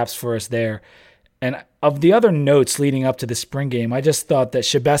some gaps for us there. And of the other notes leading up to the spring game, I just thought that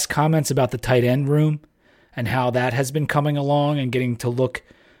Chabest's comments about the tight end room and how that has been coming along and getting to look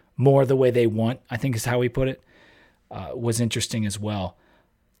more the way they want, I think is how he put it, was interesting as well.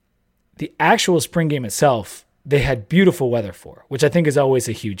 The actual spring game itself, they had beautiful weather for, which I think is always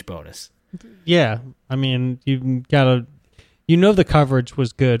a huge bonus. Yeah, I mean, the coverage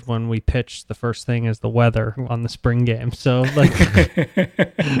was good when we pitched the first thing as the weather on the spring game. So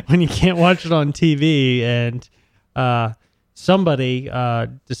when you can't watch it on TV, and somebody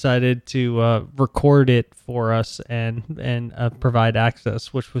decided to record it for us and provide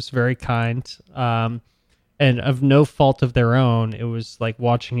access, which was very kind. And of no fault of their own, it was like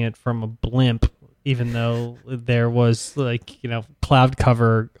watching it from a blimp, even though there was cloud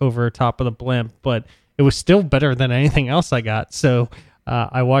cover over top of the blimp, but it was still better than anything else I got. So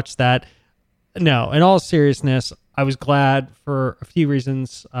I watched that. No, in all seriousness, I was glad for a few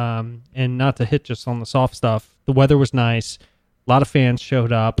reasons, and not to hit just on the soft stuff. The weather was nice. A lot of fans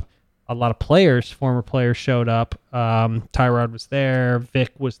showed up. A lot of players, former players, showed up. Tyrod was there.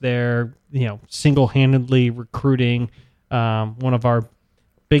 Vic was there, single-handedly recruiting one of our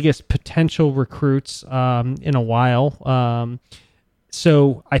biggest potential recruits in a while.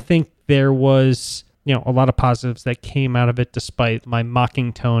 So I think there was, a lot of positives that came out of it, despite my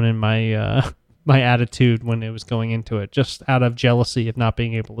mocking tone and my my attitude when it was going into it, just out of jealousy of not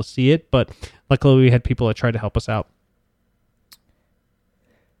being able to see it. But luckily, we had people that tried to help us out.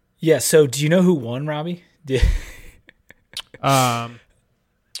 Yeah. So, do you know who won, Robbie? I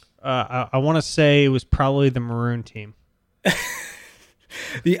want to say it was probably the Maroon team.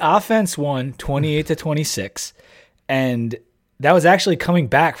 The offense won 28-26, and that was actually coming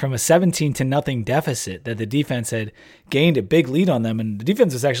back from a 17-0 deficit that the defense had gained a big lead on them. And the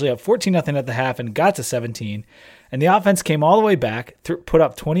defense was actually up 14-0 at the half and got to 17. And the offense came all the way back, put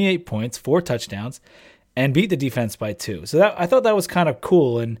up 28 points, 4 touchdowns, and beat the defense by 2. So I thought that was kind of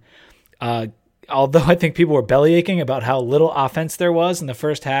cool. And although I think people were bellyaching about how little offense there was in the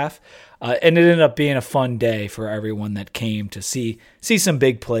first half, and it ended up being a fun day for everyone that came to see some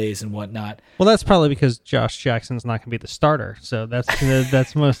big plays and whatnot. Well, that's probably because Josh Jackson's not going to be the starter, so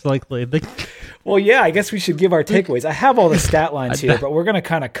that's most likely. Well, yeah, I guess we should give our takeaways. I have all the stat lines here, but we're going to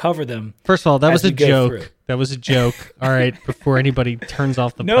kind of cover them. First of all, that was a joke. That was a joke. All right, before anybody turns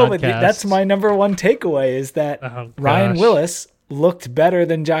off the podcast. No, but that's my number one takeaway is that Ryan Willis looked better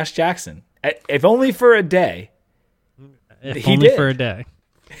than Josh Jackson. If only for a day. If only for a day.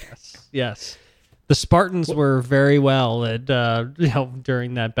 Yes. The Spartans were very well at,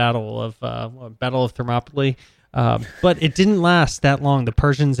 during that battle of Thermopylae. But it didn't last that long. The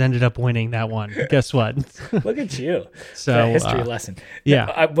Persians ended up winning that one. Guess what? Look at you. So that history lesson.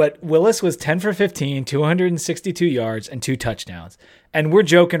 Yeah. But Willis was 10 for 15, 262 yards, and 2 touchdowns. And we're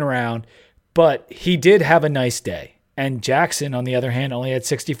joking around, but he did have a nice day. And Jackson, on the other hand, only had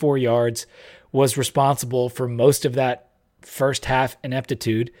 64 yards, was responsible for most of that first half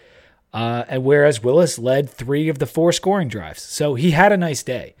ineptitude. And whereas Willis led 3 of the 4 scoring drives. So he had a nice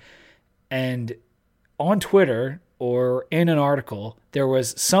day. And on Twitter or in an article, there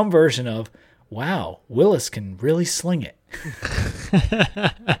was some version of, wow, Willis can really sling it.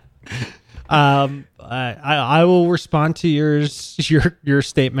 I will respond to your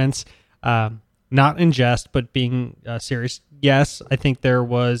statements, not in jest, but being serious. Yes, I think there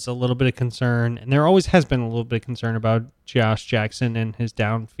was a little bit of concern, and there always has been a little bit of concern about Josh Jackson and his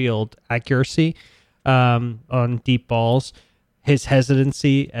downfield accuracy on deep balls, his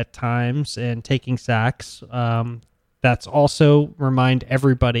hesitancy at times, and taking sacks. That's also, remind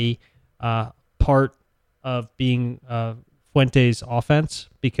everybody, part of being Fuente's offense,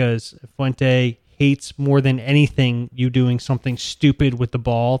 because Fuente hates more than anything you doing something stupid with the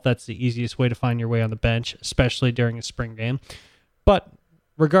ball. That's the easiest way to find your way on the bench, especially during a spring game. But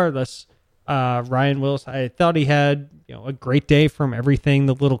regardless, Ryan Willis, I thought he had a great day from everything.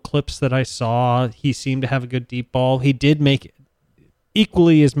 The little clips that I saw, he seemed to have a good deep ball. He did make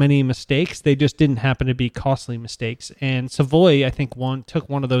equally as many mistakes. They just didn't happen to be costly mistakes. And Savoy, I think, took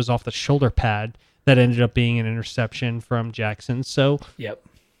one of those off the shoulder pad that ended up being an interception from Jackson. So yep.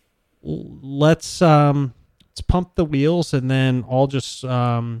 Let's pump the wheels and then I'll just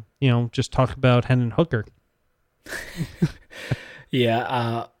just talk about Hendon Hooker.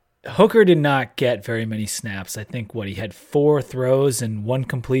 Yeah, Hooker did not get very many snaps. I think he had 4 throws and 1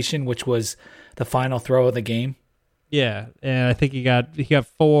 completion, which was the final throw of the game. Yeah, and I think he got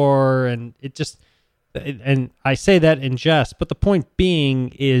 4, and and I say that in jest, but the point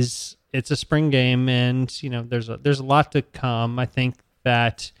being is it's a spring game, and there's a lot to come. I think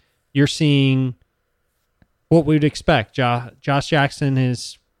that you're seeing what we would expect. Josh Jackson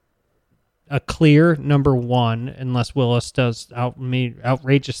is a clear number 1, unless Willis does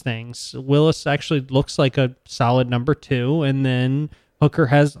outrageous things. Willis actually looks like a solid number 2, and then Hooker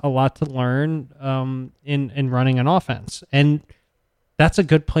has a lot to learn in running an offense, and that's a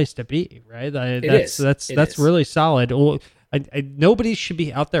good place to be, right? That's really solid. Nobody should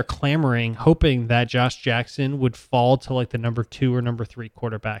be out there clamoring, hoping that Josh Jackson would fall to like the number 2 or number 3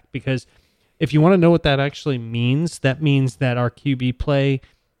 quarterback, because if you want to know what that actually means, that means that our QB play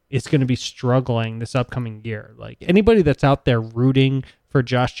is going to be struggling this upcoming year. Like anybody that's out there rooting for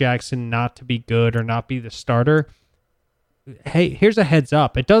Josh Jackson not to be good or not be the starter, hey, here's a heads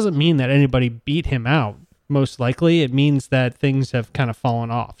up. It doesn't mean that anybody beat him out. Most likely, it means that things have kind of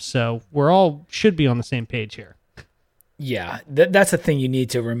fallen off. So we're all should be on the same page here. Yeah, that's the thing you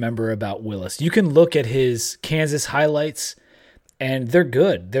need to remember about Willis. You can look at his Kansas highlights, and they're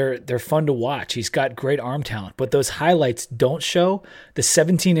good. They're fun to watch. He's got great arm talent, but those highlights don't show the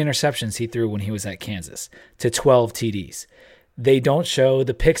 17 interceptions he threw when he was at Kansas to 12 TDs. They don't show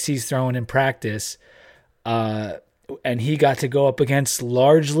the picks he's throwing in practice, and he got to go up against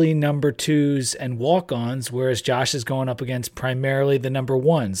largely number 2s and walk-ons, whereas Josh is going up against primarily the number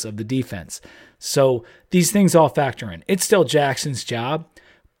 1s of the defense. So these things all factor in. It's still Jackson's job,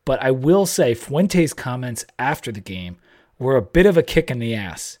 but I will say Fuente's comments after the game were a bit of a kick in the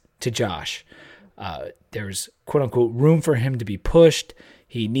ass to Josh. There's quote-unquote room for him to be pushed.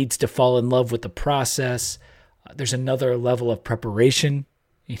 He needs to fall in love with the process. There's another level of preparation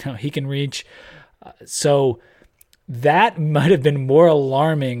he can reach. So that might have been more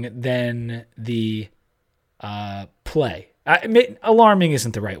alarming than the play. Alarming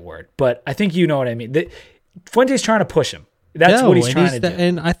isn't the right word, but I think you know what I mean. Fuente's trying to push him. That's what he's trying to do.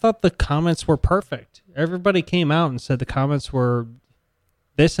 And I thought the comments were perfect. Everybody came out and said the comments were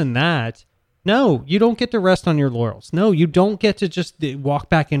this and that. No, you don't get to rest on your laurels. No, you don't get to just walk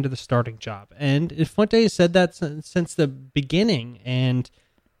back into the starting job. And Fuente has said that since the beginning. And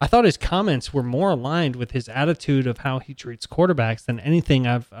I thought his comments were more aligned with his attitude of how he treats quarterbacks than anything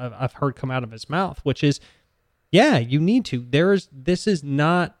I've heard come out of his mouth, which is, yeah, you need to. This is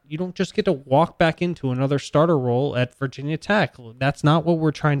not, you don't just get to walk back into another starter role at Virginia Tech. That's not what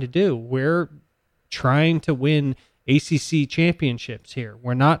we're trying to do. We're trying to win ACC championships here.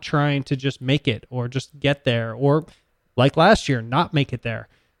 We're not trying to just make it or just get there or, like last year, not make it there.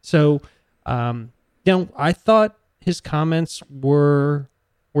 So, I thought his comments were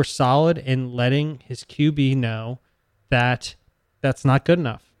solid in letting his QB know that that's not good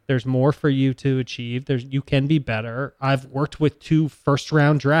enough. There's more for you to achieve. You can be better. I've worked with 2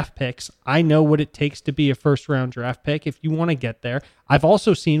 first-round draft picks. I know what it takes to be a first-round draft pick if you want to get there. I've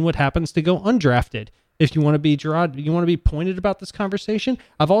also seen what happens to go undrafted. If you want to be Gerard, you want to be pointed about this conversation.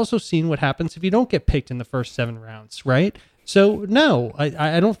 I've also seen what happens if you don't get picked in the first 7 rounds, right? So no,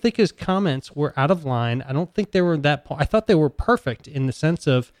 I don't think his comments were out of line. I don't think they were that. I thought they were perfect in the sense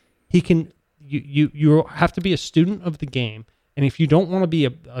of you have to be a student of the game, and if you don't want to be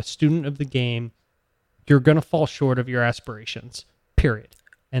a student of the game, you're going to fall short of your aspirations. Period,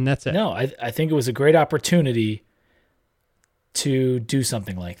 and that's it. No, I think it was a great opportunity to do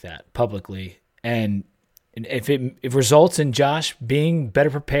something like that publicly, and if it results in Josh being better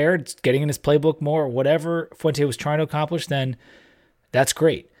prepared, getting in his playbook more, whatever Fuente was trying to accomplish, then that's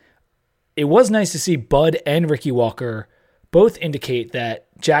great. It was nice to see Bud and Ricky Walker both indicate that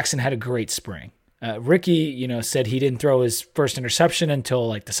Jackson had a great spring. Ricky, said he didn't throw his first interception until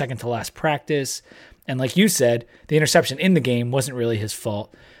like the second to last practice. And like you said, the interception in the game wasn't really his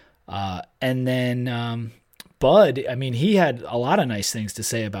fault. And then Bud, he had a lot of nice things to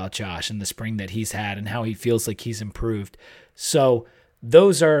say about Josh in the spring that he's had and how he feels like he's improved. So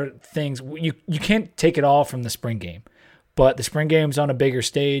those are things you can't take it all from the spring game, but the spring game's on a bigger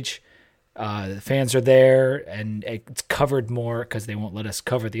stage. The fans are there and it's covered more because they won't let us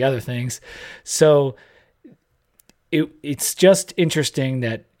cover the other things. So it's just interesting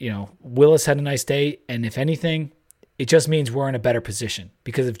that, Willis had a nice day. And if anything, it just means we're in a better position,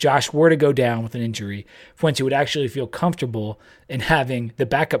 because if Josh were to go down with an injury, Fuente would actually feel comfortable in having the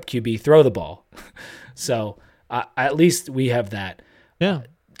backup QB throw the ball. So at least we have that. Yeah.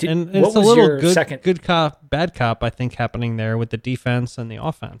 And it's a little good cop, bad cop, I think, happening there with the defense and the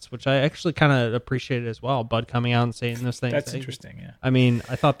offense, which I actually kind of appreciated as well. Bud coming out and saying those things. That's interesting, yeah. I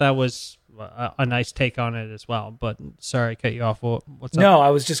thought that was a nice take on it as well. But sorry, I cut you off. What's up? No,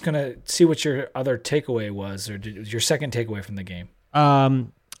 I was just going to see what your other takeaway was, or your second takeaway from the game. I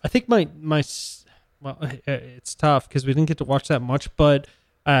think my it's tough because we didn't get to watch that much, but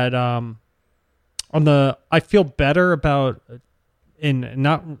I feel better about. I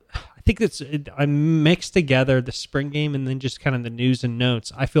mixed together the spring game and then just kind of the news and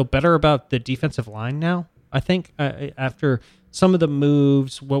notes. I feel better about the defensive line now. I think after some of the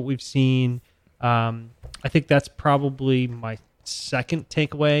moves, what we've seen, I think that's probably my second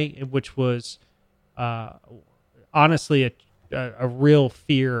takeaway, which was honestly a real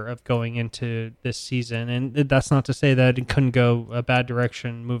fear of going into this season. And that's not to say that it couldn't go a bad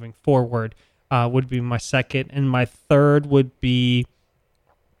direction moving forward. Would be my second. And my third would be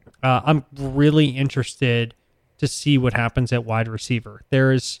I'm really interested to see what happens at wide receiver.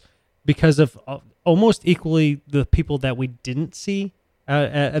 There is, because of almost equally the people that we didn't see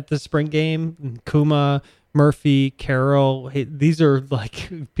at the spring game, Kuma, Murphy, Carroll, these are like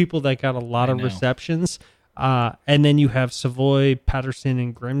people that got a lot of receptions. And then you have Savoy, Patterson,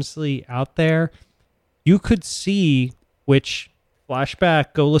 and Grimsley out there. You could see which...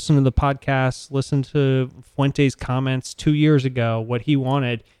 Flashback, go listen to the podcast, listen to Fuente's comments 2 years ago, what he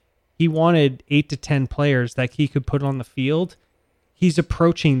wanted. He wanted 8 to 10 players that he could put on the field. He's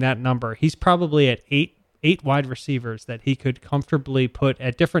approaching that number. He's probably at eight wide receivers that he could comfortably put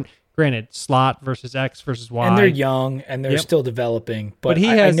at different, granted, slot versus X versus Y. And they're young and they're still developing. But he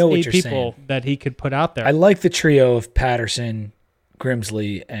has I know 8 people that he could put out there. I like the trio of Patterson,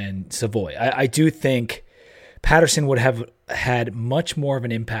 Grimsley, and Savoy. I do think Patterson would have had much more of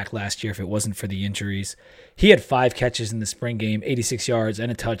an impact last year if it wasn't for the injuries. He had 5 catches in the spring game, 86 yards and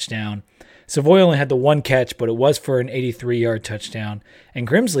a touchdown. Savoy only had the 1 catch, but it was for an 83-yard touchdown. And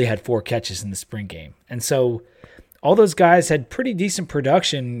Grimsley had 4 catches in the spring game. And so all those guys had pretty decent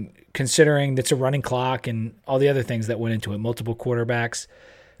production considering it's a running clock and all the other things that went into it, multiple quarterbacks.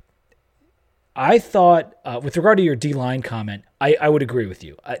 I thought, with regard to your D-line comment, I would agree with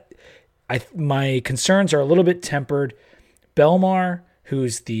you. My concerns are a little bit tempered Belmar,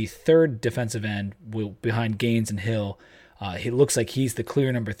 who's the third defensive end behind Gaines and Hill, he looks like he's the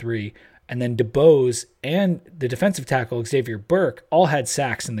clear number 3. And then DeBose and the defensive tackle, Xavier Burke, all had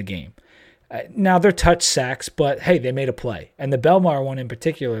sacks in the game. Now they're touch sacks, but hey, they made a play. And the Belmar one in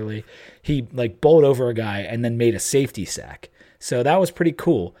particularly, he like bowled over a guy and then made a safety sack. So that was pretty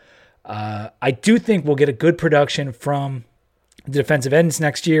cool. I do think we'll get a good production from the defensive ends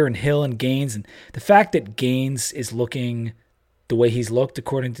next year and Hill and Gaines. And the fact that Gaines is looking the way he's looked,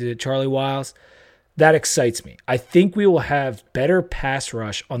 according to Charlie Wiles, that excites me. I think we will have better pass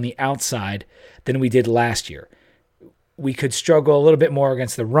rush on the outside than we did last year. We could struggle a little bit more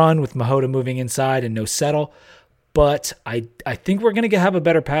against the run with Mahota moving inside and no settle, but I think we're going to have a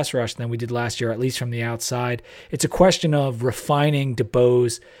better pass rush than we did last year, at least from the outside. It's a question of refining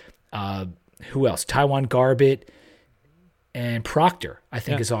DeBose, who else? Taiwan Garbett and Proctor, I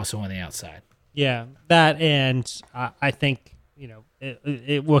think, is also on the outside. Yeah, that, and I think,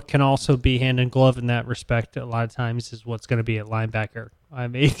 what can also be hand in glove in that respect a lot of times is what's going to be a linebacker. I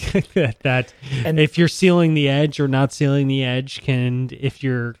mean, and if you're sealing the edge or not sealing the edge, if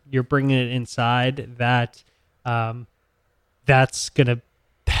you're bringing it inside, that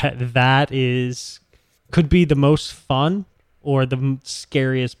could be the most fun or the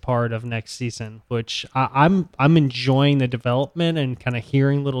scariest part of next season. Which I'm enjoying the development and kind of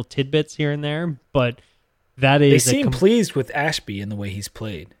hearing little tidbits here and there, but they seem pleased with Ashby in the way he's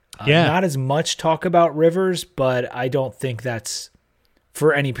played. Yeah, not as much talk about Rivers, but I don't think that's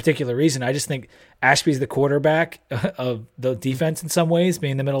for any particular reason. I just think Ashby's the quarterback of the defense in some ways,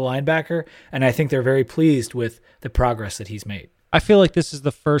 being the middle linebacker, and I think they're very pleased with the progress that he's made. I feel like this is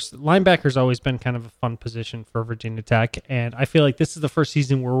the first. Linebacker's always been kind of a fun position for Virginia Tech, and I feel like this is the first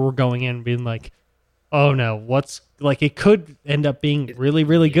season where we're going in being like, oh no, it could end up being really,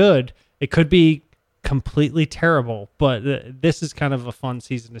 really good. It could be completely terrible, but this is kind of a fun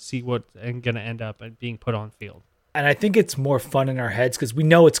season to see what's going to end up being put on field. And I think it's more fun in our heads because we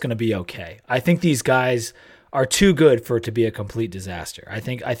know it's going to be okay. I think these guys are too good for it to be a complete disaster. I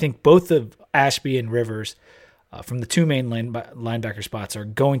think both of Ashby and Rivers, from the two main linebacker spots, are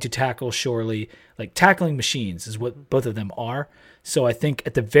going to tackle surely. Like tackling machines is what both of them are. So I think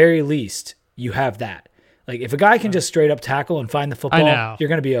at the very least you have that. Like if a guy can just straight up tackle and find the football, you're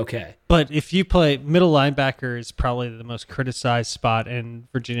going to be okay. But if you play middle linebacker is probably the most criticized spot in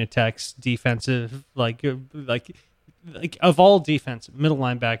Virginia Tech's defensive, like of all defense, middle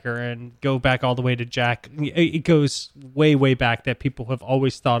linebacker, and go back all the way to Jack. It goes way, way back that people have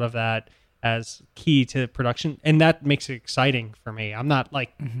always thought of that as key to production, and that makes it exciting for me. I'm not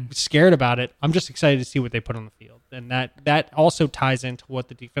scared about it. I'm just excited to see what they put on the field, and that also ties into what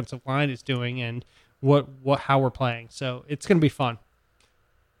the defensive line is doing and how we're playing. So it's going to be fun.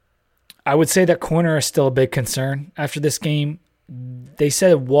 I would say that corner is still a big concern after this game. They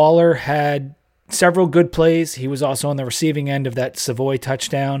said Waller had several good plays. He was also on the receiving end of that Savoy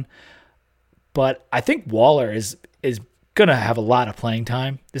touchdown. But I think Waller is going to have a lot of playing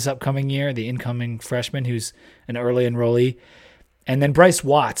time this upcoming year, the incoming freshman who's an early enrollee. And then Bryce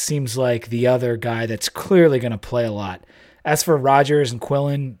Watts seems like the other guy that's clearly going to play a lot. As for Rogers and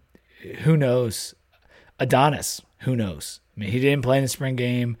Quillen, who knows? Adonis, who knows? I mean, he didn't play in the spring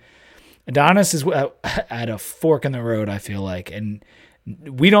game. Adonis is at a fork in the road, I feel like, and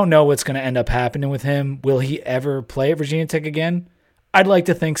we don't know what's going to end up happening with him. Will he ever play at Virginia Tech again? I'd like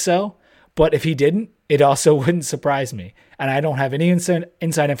to think so, but if he didn't, it also wouldn't surprise me. And I don't have any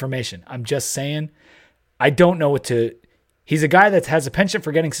inside information. I'm just saying I don't know what to – he's a guy that has a penchant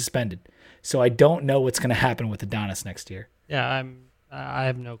for getting suspended, so I don't know what's going to happen with Adonis next year. Yeah, I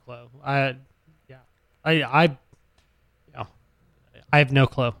have no clue. I have no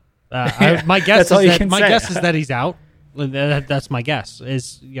clue. My guess is that he's out. That's my guess.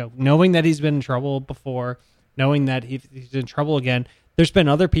 Is knowing that he's been in trouble before, knowing that he's in trouble again. There's been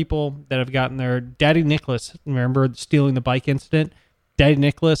other people that have gotten there. Daddy Nicholas, remember stealing the bike incident? Daddy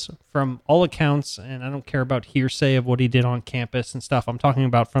Nicholas, from all accounts, and I don't care about hearsay of what he did on campus and stuff. I'm talking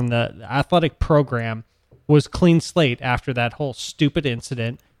about from the athletic program, was clean slate after that whole stupid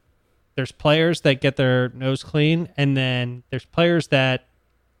incident. There's players that get their nose clean, and then there's players that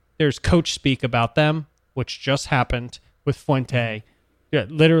there's coach speak about them, which just happened with Fuente.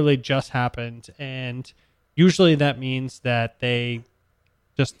 It literally just happened, and usually that means that they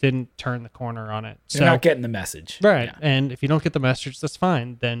just didn't turn the corner on it. You're not getting the message. Right, yeah. And if you don't get the message, that's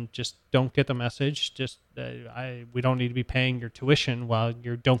fine. Then just don't get the message. Just we don't need to be paying your tuition while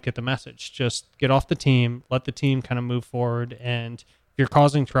you don't get the message. Just get off the team, let the team kind of move forward, and if you're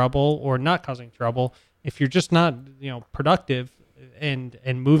causing trouble or not causing trouble, if you're just not productive and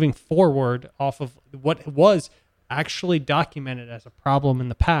moving forward off of what was actually documented as a problem in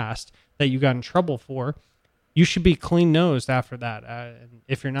the past that you got in trouble for, you should be clean nosed after that. And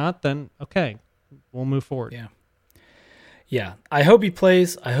if you're not, then okay, we'll move forward. Yeah. I hope he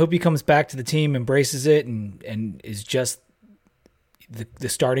plays. I hope he comes back to the team, embraces it, and is just the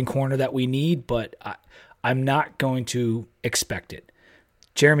starting corner that we need. But I'm not going to expect it.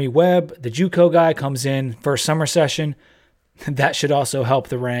 Jeremy Webb, the JUCO guy, comes in first summer session. That should also help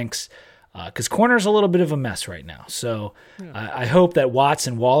the ranks because corner's a little bit of a mess right now. So I hope that Watts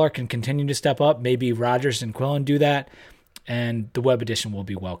and Waller can continue to step up. Maybe Rogers and Quillen do that, and the Webb addition will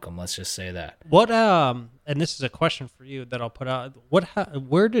be welcome. Let's just say that. What and this is a question for you that I'll put out.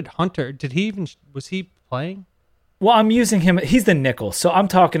 Where did Hunter? Was he playing? Well, I'm using him. He's the nickel, so I'm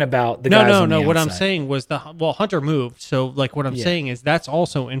talking about the guys on the No. What I'm outside. saying was Hunter moved. So, like, what I'm saying is that's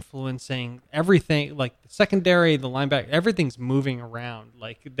also influencing everything. Like the secondary, the linebacker, everything's moving around.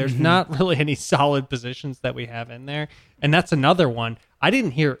 Like, there's not really any solid positions that we have in there, and that's another one. I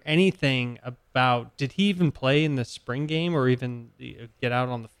didn't hear anything about. Did he even play in the spring game or even get out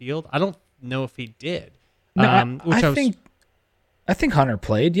on the field? I don't know if he did. No, I think Hunter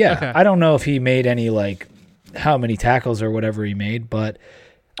played. Yeah, Okay. I don't know if he made any how many tackles or whatever he made, but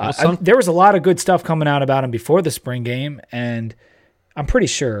there was a lot of good stuff coming out about him before the spring game, and I'm pretty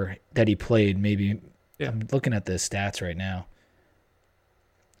sure that he played. Maybe I'm looking at the stats right now.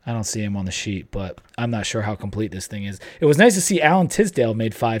 I don't see him on the sheet, but I'm not sure how complete this thing is. It was nice to see Alan Tisdale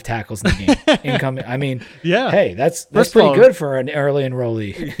made 5 tackles in the game. Incoming. I mean, hey, that's pretty good for an early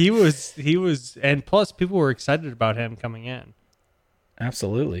enrollee. He was, and plus people were excited about him coming in.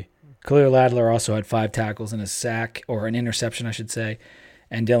 Absolutely. Khalil Ladler also had 5 tackles and a sack, or an interception, I should say,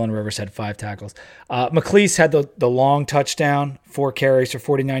 and Dylan Rivers had 5 tackles. McLeese had the long touchdown, 4 carries for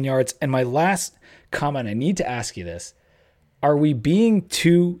 49 yards. And my last comment, I need to ask you this. Have we been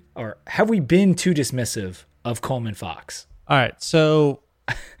too dismissive of Coleman Fox? All right, so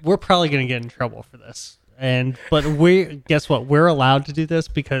we're probably going to get in trouble for this. But guess what? We're allowed to do this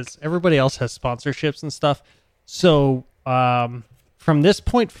because everybody else has sponsorships and stuff. So, from this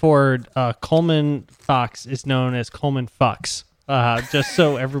point forward, Coleman Fox is known as Coleman Fox, just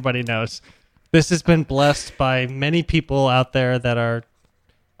so everybody knows. This has been blessed by many people out there that are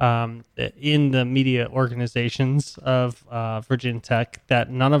in the media organizations of Virginia Tech,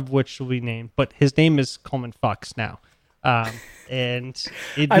 that none of which will be named, but his name is Coleman Fox now. 10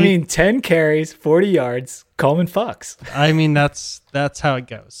 carries, 40 yards, Coleman Fox. I mean, that's how it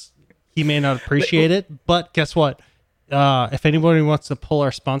goes. He may not appreciate it, but guess what? If anybody wants to pull our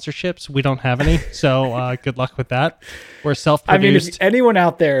sponsorships, we don't have any. So good luck with that. We're self-produced. I mean, if anyone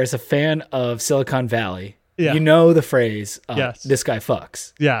out there is a fan of Silicon Valley, you know the phrase, this guy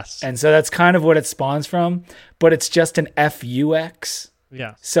fucks. Yes. And so that's kind of what it spawns from, but it's just an F-U-X.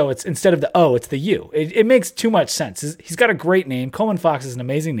 Yeah. So it's instead of the O, it's the U. It makes too much sense. He's got a great name. Coleman Fox is an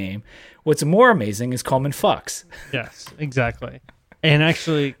amazing name. What's more amazing is Coleman Fox. Yes, exactly. And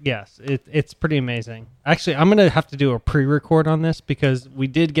actually, yes, it's pretty amazing. Actually, I'm going to have to do a pre-record on this because we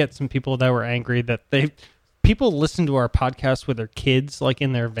did get some people that were angry that people listen to our podcast with their kids, like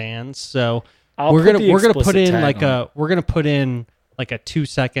in their vans. So we're gonna put in like a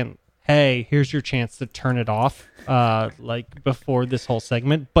 2-second. Hey, here's your chance to turn it off, like before this whole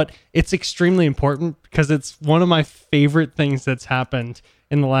segment. But it's extremely important because it's one of my favorite things that's happened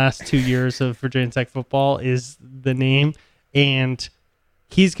in the last 2 years of Virginia Tech football is the name. And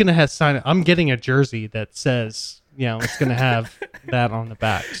he's going to have signed. I'm getting a jersey that says, it's going to have that on the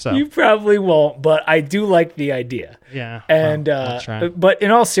back. So you probably won't, but I do like the idea. Yeah. And but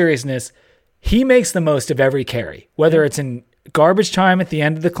in all seriousness, he makes the most of every carry, whether it's in garbage time at the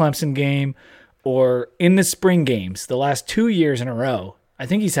end of the Clemson game or in the spring games. The last 2 years in a row, I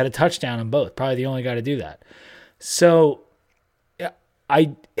think he's had a touchdown in both. Probably the only guy to do that. So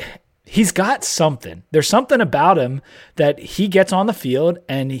he's got something. There's something about him that he gets on the field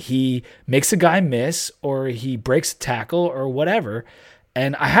and he makes a guy miss or he breaks a tackle or whatever.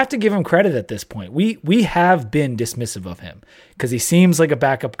 And I have to give him credit at this point. We have been dismissive of him because he seems like a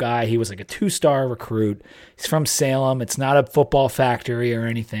backup guy. He was like a 2-star recruit. He's from Salem. It's not a football factory or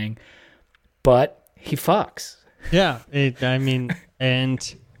anything, but he fucks. Yeah.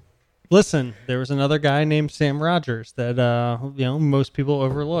 And listen, there was another guy named Sam Rogers that most people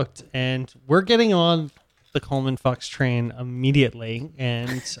overlooked, and we're getting on the Coleman Fox train immediately.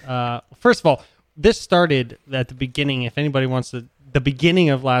 And first of all, this started at the beginning. If anybody wants the beginning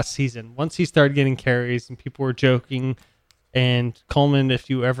of last season, once he started getting carries and people were joking. And Coleman, if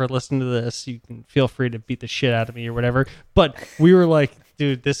you ever listen to this, you can feel free to beat the shit out of me or whatever. But we were like,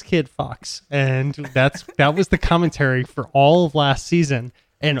 dude, this kid Fox, and that was the commentary for all of last season.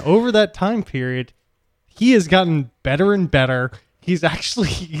 And over that time period, he has gotten better and better. He's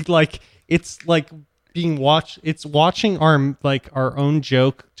actually like, it's like being watched. It's watching our own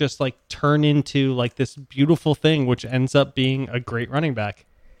joke just like turn into like this beautiful thing, which ends up being a great running back.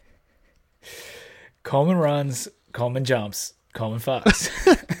 Coleman runs, Coleman jumps, Coleman fucks.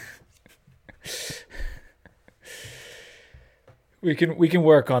 We can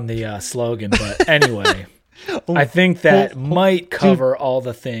work on the slogan, but anyway, I think that might cover all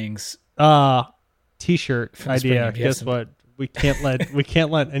the things. T-shirt idea. Guess what? We can't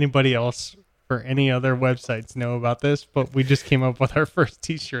let anybody else or any other websites know about this, but we just came up with our first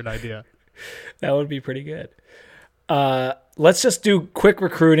T-shirt idea. That would be pretty good. Let's just do quick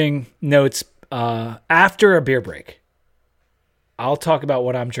recruiting notes after a beer break. I'll talk about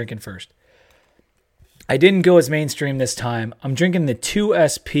what I'm drinking first. I didn't go as mainstream this time. I'm drinking the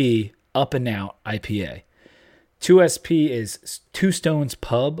 2SP Up and Out IPA. 2SP is Two Stones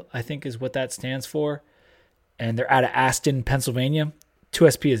Pub, I think is what that stands for. And they're out of Aston, Pennsylvania.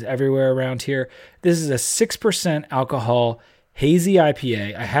 2SP is everywhere around here. This is a 6% alcohol hazy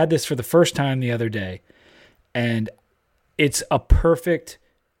IPA. I had this for the first time the other day. And it's a perfect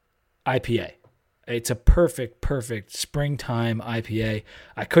IPA. It's a perfect springtime IPA.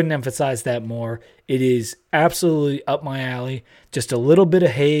 I couldn't emphasize that more. It is absolutely up my alley. Just a little bit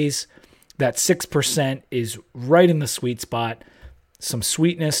of haze. That 6% is right in the sweet spot. Some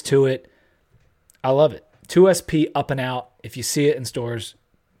sweetness to it. I love it. 2SP Up and Out. If you see it in stores,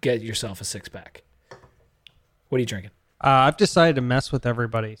 get yourself a 6-pack. What are you drinking? I've decided to mess with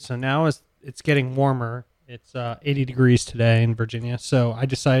everybody. So now as it's getting warmer, it's 80 degrees today in Virginia. So I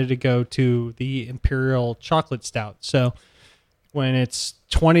decided to go to the Imperial Chocolate Stout. So when it's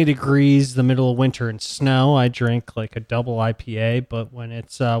 20 degrees, the middle of winter and snow, I drink like a double IPA. But when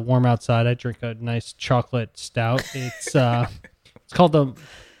it's warm outside, I drink a nice chocolate stout. It's called the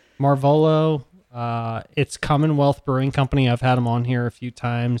Marvolo. It's Commonwealth Brewing Company. I've had them on here a few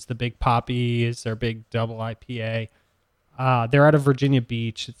times. The Big Poppy is their big double IPA. They're out of Virginia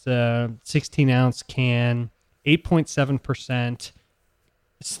Beach. It's a 16-ounce can, 8.7%.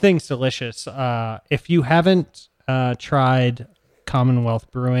 This thing's delicious. If you haven't tried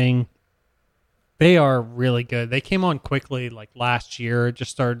Commonwealth Brewing, they are really good. They came on quickly like last year.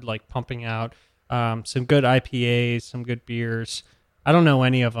 Just started like pumping out some good IPAs, some good beers. I don't know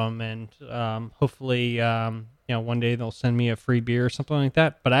any of them, and hopefully, one day they'll send me a free beer or something like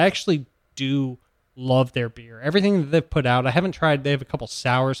that. But I actually do love their beer. Everything that they've put out, I haven't tried. They have a couple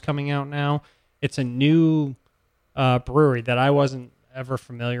sours coming out now. It's a new brewery that I wasn't ever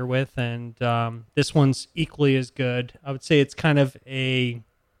familiar with, and this one's equally as good. I would say it's kind of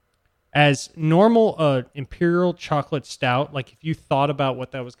as normal imperial chocolate stout. Like if you thought about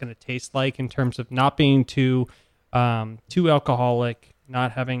what that was going to taste like in terms of not being too alcoholic,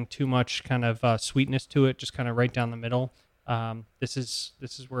 not having too much kind of sweetness to it, just kind of right down the middle. This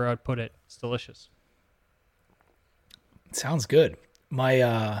is where I'd put it. It's delicious. Sounds good.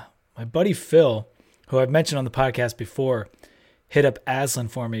 My buddy Phil, who I've mentioned on the podcast before, hit up Aslan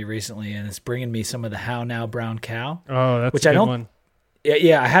for me recently and is bringing me some of the How Now Brown Cow. Oh, that's a good one.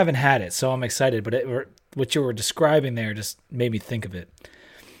 Yeah, I haven't had it, so I'm excited. But what you were describing there just made me think of it.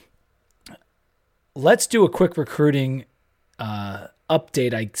 Let's do a quick recruiting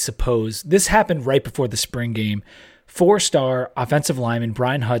update, I suppose. This happened right before the spring game. 4-star offensive lineman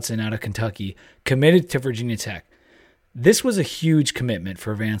Brian Hudson out of Kentucky committed to Virginia Tech. This was a huge commitment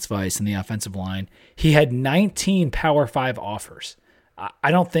for Vance Weiss in the offensive line. He had 19 Power 5 offers. I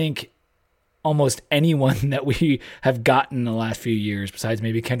don't think almost anyone that we have gotten in the last few years, besides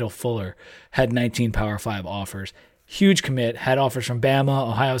maybe Kendall Fuller, had 19 Power 5 offers. Huge commit, had offers from Bama,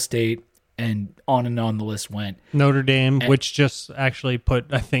 Ohio State, and on the list went. Notre Dame, which just actually put,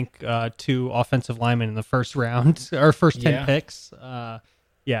 I think, 2 offensive linemen in the first round, or first 10 picks.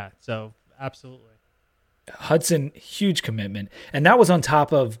 So absolutely. Hudson, huge commitment. And that was on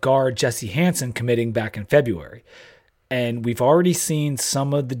top of guard Jesse Hansen committing back in February. And we've already seen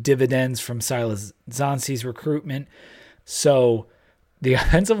some of the dividends from Silas Zanzi's recruitment. So the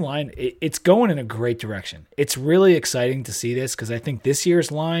offensive line, it's going in a great direction. It's really exciting to see this because I think this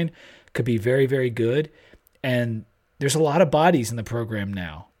year's line could be very, very good. And there's a lot of bodies in the program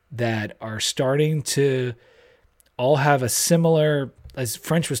now that are starting to all have a similar, as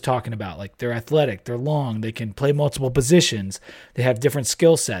French was talking about, like they're athletic, they're long, they can play multiple positions, they have different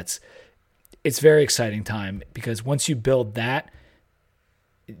skill sets. It's very exciting time because once you build that,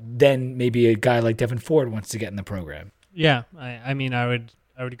 then maybe a guy like Devin Ford wants to get in the program. Yeah, I mean, I would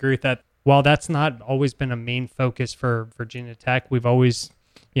agree with that. While that's not always been a main focus for Virginia Tech, we've always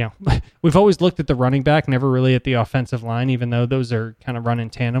looked at the running back, never really at the offensive line, even though those are kind of run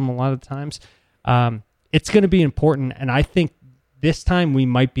in tandem a lot of times. it's going to be important. And I think this time we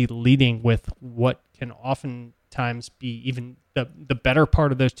might be leading with what can oftentimes be even the better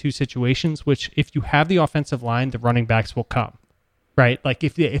part of those two situations, which if you have the offensive line, the running backs will come, right? Like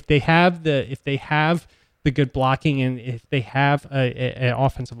if they have the good blocking, and if they have an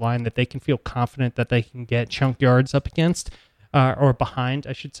offensive line that they can feel confident that they can get chunk yards up against, or behind,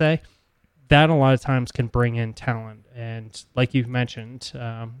 I should say, that a lot of times can bring in talent. And like you've mentioned,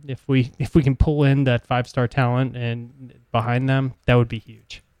 if we can pull in that 5-star talent and behind them, that would be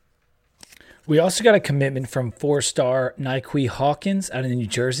huge. We also got a commitment from 4-star Nikwe Hawkins out of New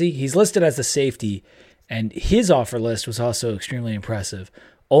Jersey. He's listed as a safety, and his offer list was also extremely impressive.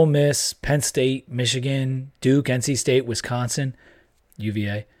 Ole Miss, Penn State, Michigan, Duke, NC State, Wisconsin,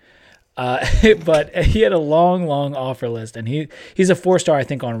 UVA. But he had a long offer list, and he's a 4-star, I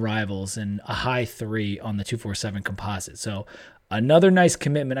think, on Rivals and a high 3 on the 247 composite. So another nice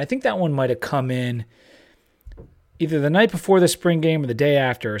commitment. I think that one might have come in either the night before the spring game or the day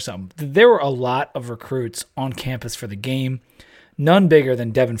after or something. There were a lot of recruits on campus for the game, none bigger than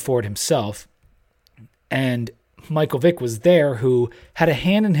Devin Ford himself. And Michael Vick was there, who had a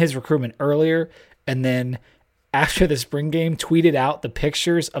hand in his recruitment earlier, and then after the spring game tweeted out the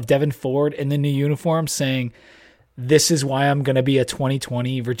pictures of Devin Ford in the new uniform saying, "This is why I'm going to be a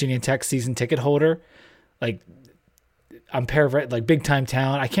 2020 Virginia Tech season ticket holder." Like, I'm paraphrasing, like big time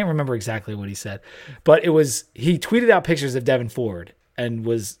talent. I can't remember exactly what he said, but he tweeted out pictures of Devin Ford and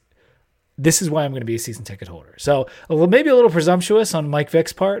 "This is why I'm going to be a season ticket holder." So maybe a little presumptuous on Mike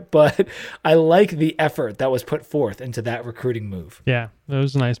Vick's part, but I like the effort that was put forth into that recruiting move. Yeah, that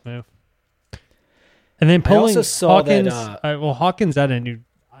was a nice move. And then pulling Hawkins, Hawkins out of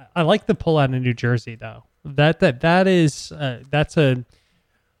I like the pull out of New Jersey though. That's a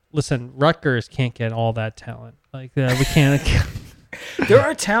listen. Rutgers can't get all that talent. Like we can't. There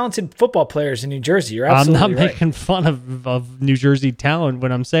are talented football players in New Jersey. You're absolutely I'm not making fun of New Jersey talent.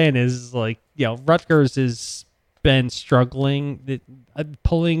 What I'm saying is, like, Rutgers has been struggling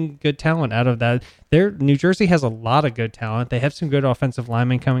pulling good talent out of that. New Jersey has a lot of good talent. They have some good offensive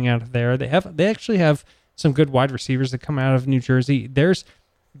linemen coming out of there. They actually have some good wide receivers that come out of New Jersey. There's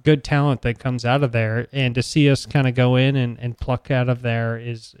good talent that comes out of there, and to see us kind of go in and pluck out of there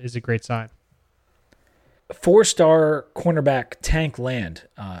is a great sign. 4-star cornerback Tank Land,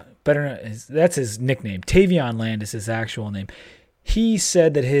 that's his nickname. Tavion Land is his actual name. He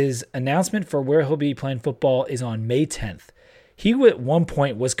said that his announcement for where he'll be playing football is on May 10th. He at one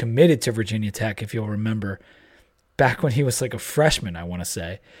point was committed to Virginia Tech, if you'll remember, back when he was like a freshman, I want to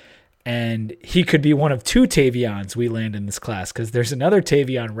say. And he could be one of 2 Tavions we land in this class, because there's another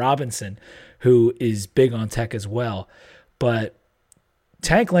Tavion Robinson who is big on Tech as well. But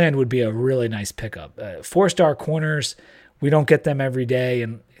Tank Land would be a really nice pickup. 4-star corners, we don't get them every day.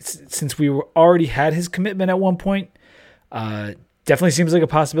 And since we already had his commitment at one point, definitely seems like a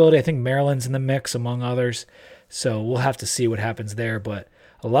possibility. I think Maryland's in the mix, among others. So we'll have to see what happens there. But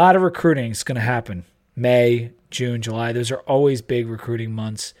a lot of recruiting is going to happen. May, June, July. Those are always big recruiting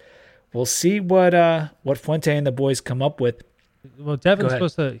months. We'll see what Fuente and the boys come up with. Well, Devin's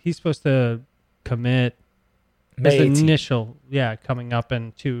supposed to commit May as initial, coming up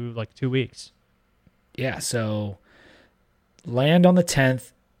in 2 weeks. Yeah, so Land on the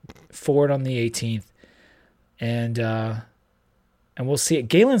 10th, Ford on the 18th, and we'll see it.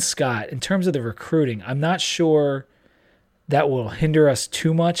 Galen Scott, in terms of the recruiting, I'm not sure that will hinder us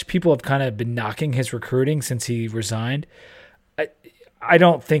too much. People have kind of been knocking his recruiting since he resigned. I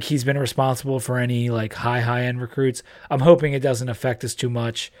don't think he's been responsible for any like high-end recruits. I'm hoping it doesn't affect us too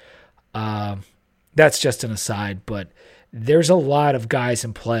much. That's just an aside, but there's a lot of guys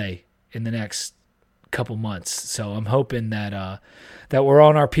in play in the next couple months. So I'm hoping that we're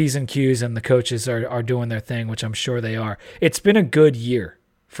on our P's and Q's and the coaches are doing their thing, which I'm sure they are. It's been a good year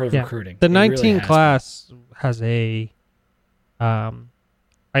for recruiting. The 19 really class has I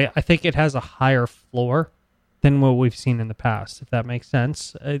think it has a higher floor than what we've seen in the past, if that makes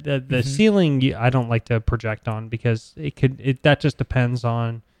sense. The ceiling, I don't like to project on, because that just depends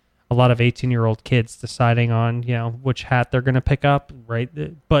on a lot of 18-year-old kids deciding on, which hat they're going to pick up, right?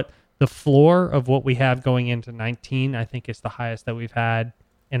 But the floor of what we have going into 19, I think, is the highest that we've had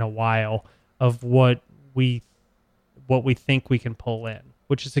in a while of what we think we can pull in,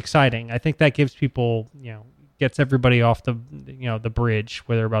 which is exciting. I think that gives people, gets everybody off the bridge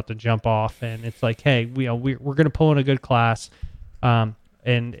where they're about to jump off, and it's like, hey, we're going to pull in a good class,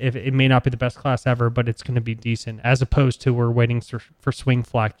 and if it may not be the best class ever, but it's going to be decent, as opposed to we're waiting for swing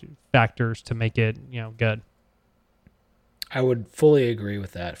factors to make it good. I would fully agree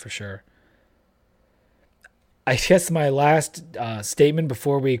with that for sure. I guess my last statement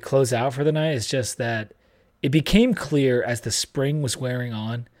before we close out for the night is just that it became clear as the spring was wearing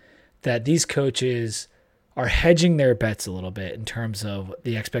on that these coaches are hedging their bets a little bit in terms of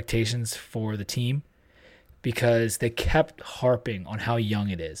the expectations for the team, because they kept harping on how young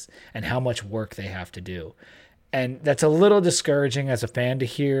it is and how much work they have to do. And that's a little discouraging as a fan to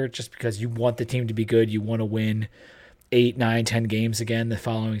hear, just because you want the team to be good. You want to win 8, 9, 10 games again the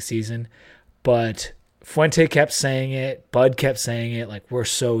following season. But Fuente kept saying it. Bud kept saying it, like, we're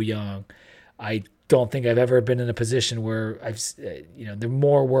so young. I don't think I've ever been in a position where the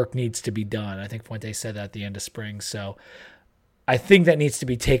more work needs to be done. I think Fuente said that at the end of spring. So I think that needs to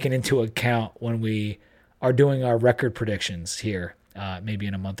be taken into account when we are doing our record predictions here, maybe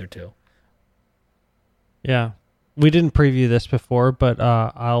in a month or two. Yeah. We didn't preview this before, but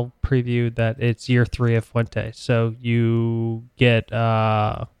I'll preview that it's year 3 of Fuente. So you get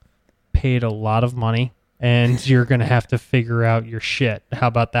paid a lot of money, and you're going to have to figure out your shit. How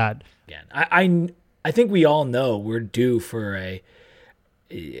about that? Yeah, I think we all know we're due for a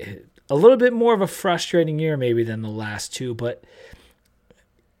little bit more of a frustrating year maybe than the last two, but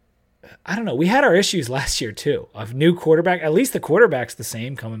I don't know. We had our issues last year too, of new quarterback. At least the quarterback's the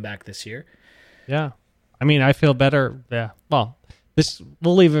same coming back this year. Yeah. I mean, I feel better. Yeah. Well,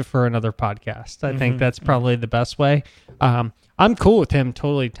 we'll leave it for another podcast. I think that's probably the best way. I'm cool with him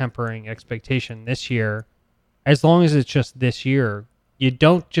totally tempering expectation this year, as long as it's just this year. You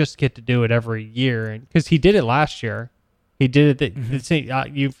don't just get to do it every year, because he did it last year. He did it.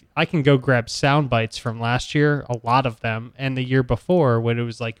 I can go grab sound bites from last year, a lot of them, and the year before, when it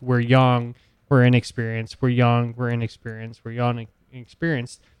was like, we're young, we're inexperienced, we're young, we're inexperienced, we're young,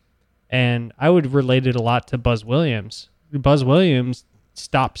 inexperienced. And I would relate it a lot to Buzz Williams. Buzz Williams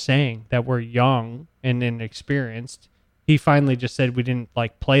stopped saying that we're young and inexperienced. He finally just said we didn't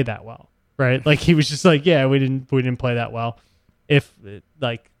play that well, right? Like, he was just like, yeah, we didn't play that well. If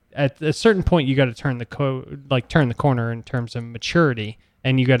at a certain point you got to turn the corner in terms of maturity,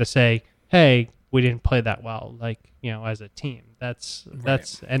 and you got to say, hey, we didn't play that well, as a team. That's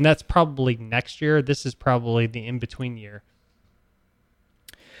probably next year. This is probably the in between year.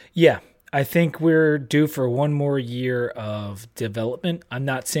 Yeah, I think we're due for one more year of development. I'm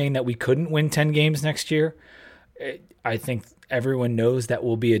not saying that we couldn't win 10 games next year. I think everyone knows that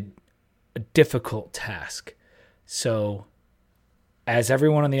will be a difficult task. So as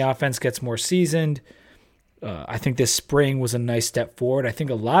everyone on the offense gets more seasoned, I think this spring was a nice step forward. I think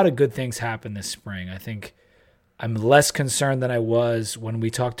a lot of good things happened this spring. I think I'm less concerned than I was when we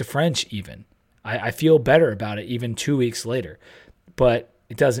talked to French even. I feel better about it even 2 weeks later. But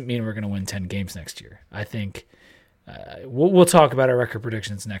it doesn't mean we're going to win 10 games next year. I think we'll talk about our record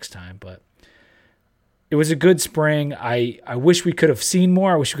predictions next time, but it was a good spring. I wish we could have seen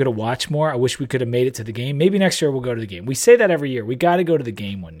more. I wish we could have watched more. I wish we could have made it to the game. Maybe next year we'll go to the game. We say that every year. We got to go to the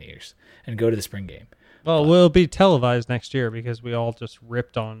game one year and go to the spring game. Well, we'll be televised next year because we all just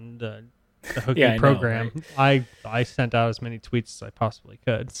ripped on the Hokie program. Know, right? I sent out as many tweets as I possibly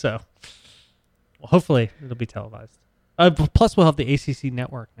could, so hopefully it'll be televised. Plus, we'll have the ACC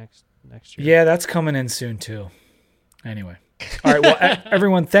network next year. Yeah, that's coming in soon too. Anyway, all right. Well,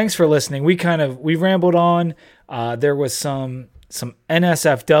 everyone, thanks for listening. We rambled on. There was some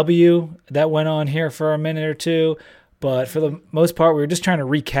NSFW that went on here for a minute or two, but for the most part, we were just trying to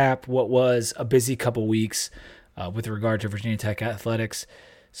recap what was a busy couple weeks with regard to Virginia Tech athletics.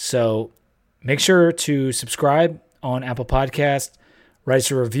 So make sure to subscribe on Apple Podcasts. Write us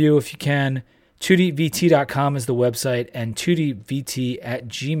a review if you can. 2deepvt.com is the website, and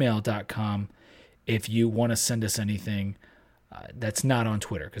 2deepvt@gmail.com if you want to send us anything that's not on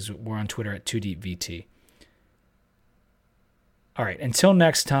Twitter, because we're on Twitter at 2deepvt. All right, until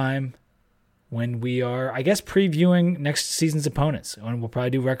next time, when we are, I guess, previewing next season's opponents, and we'll probably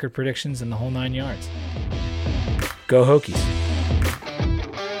do record predictions and the whole 9 yards. Go Hokies.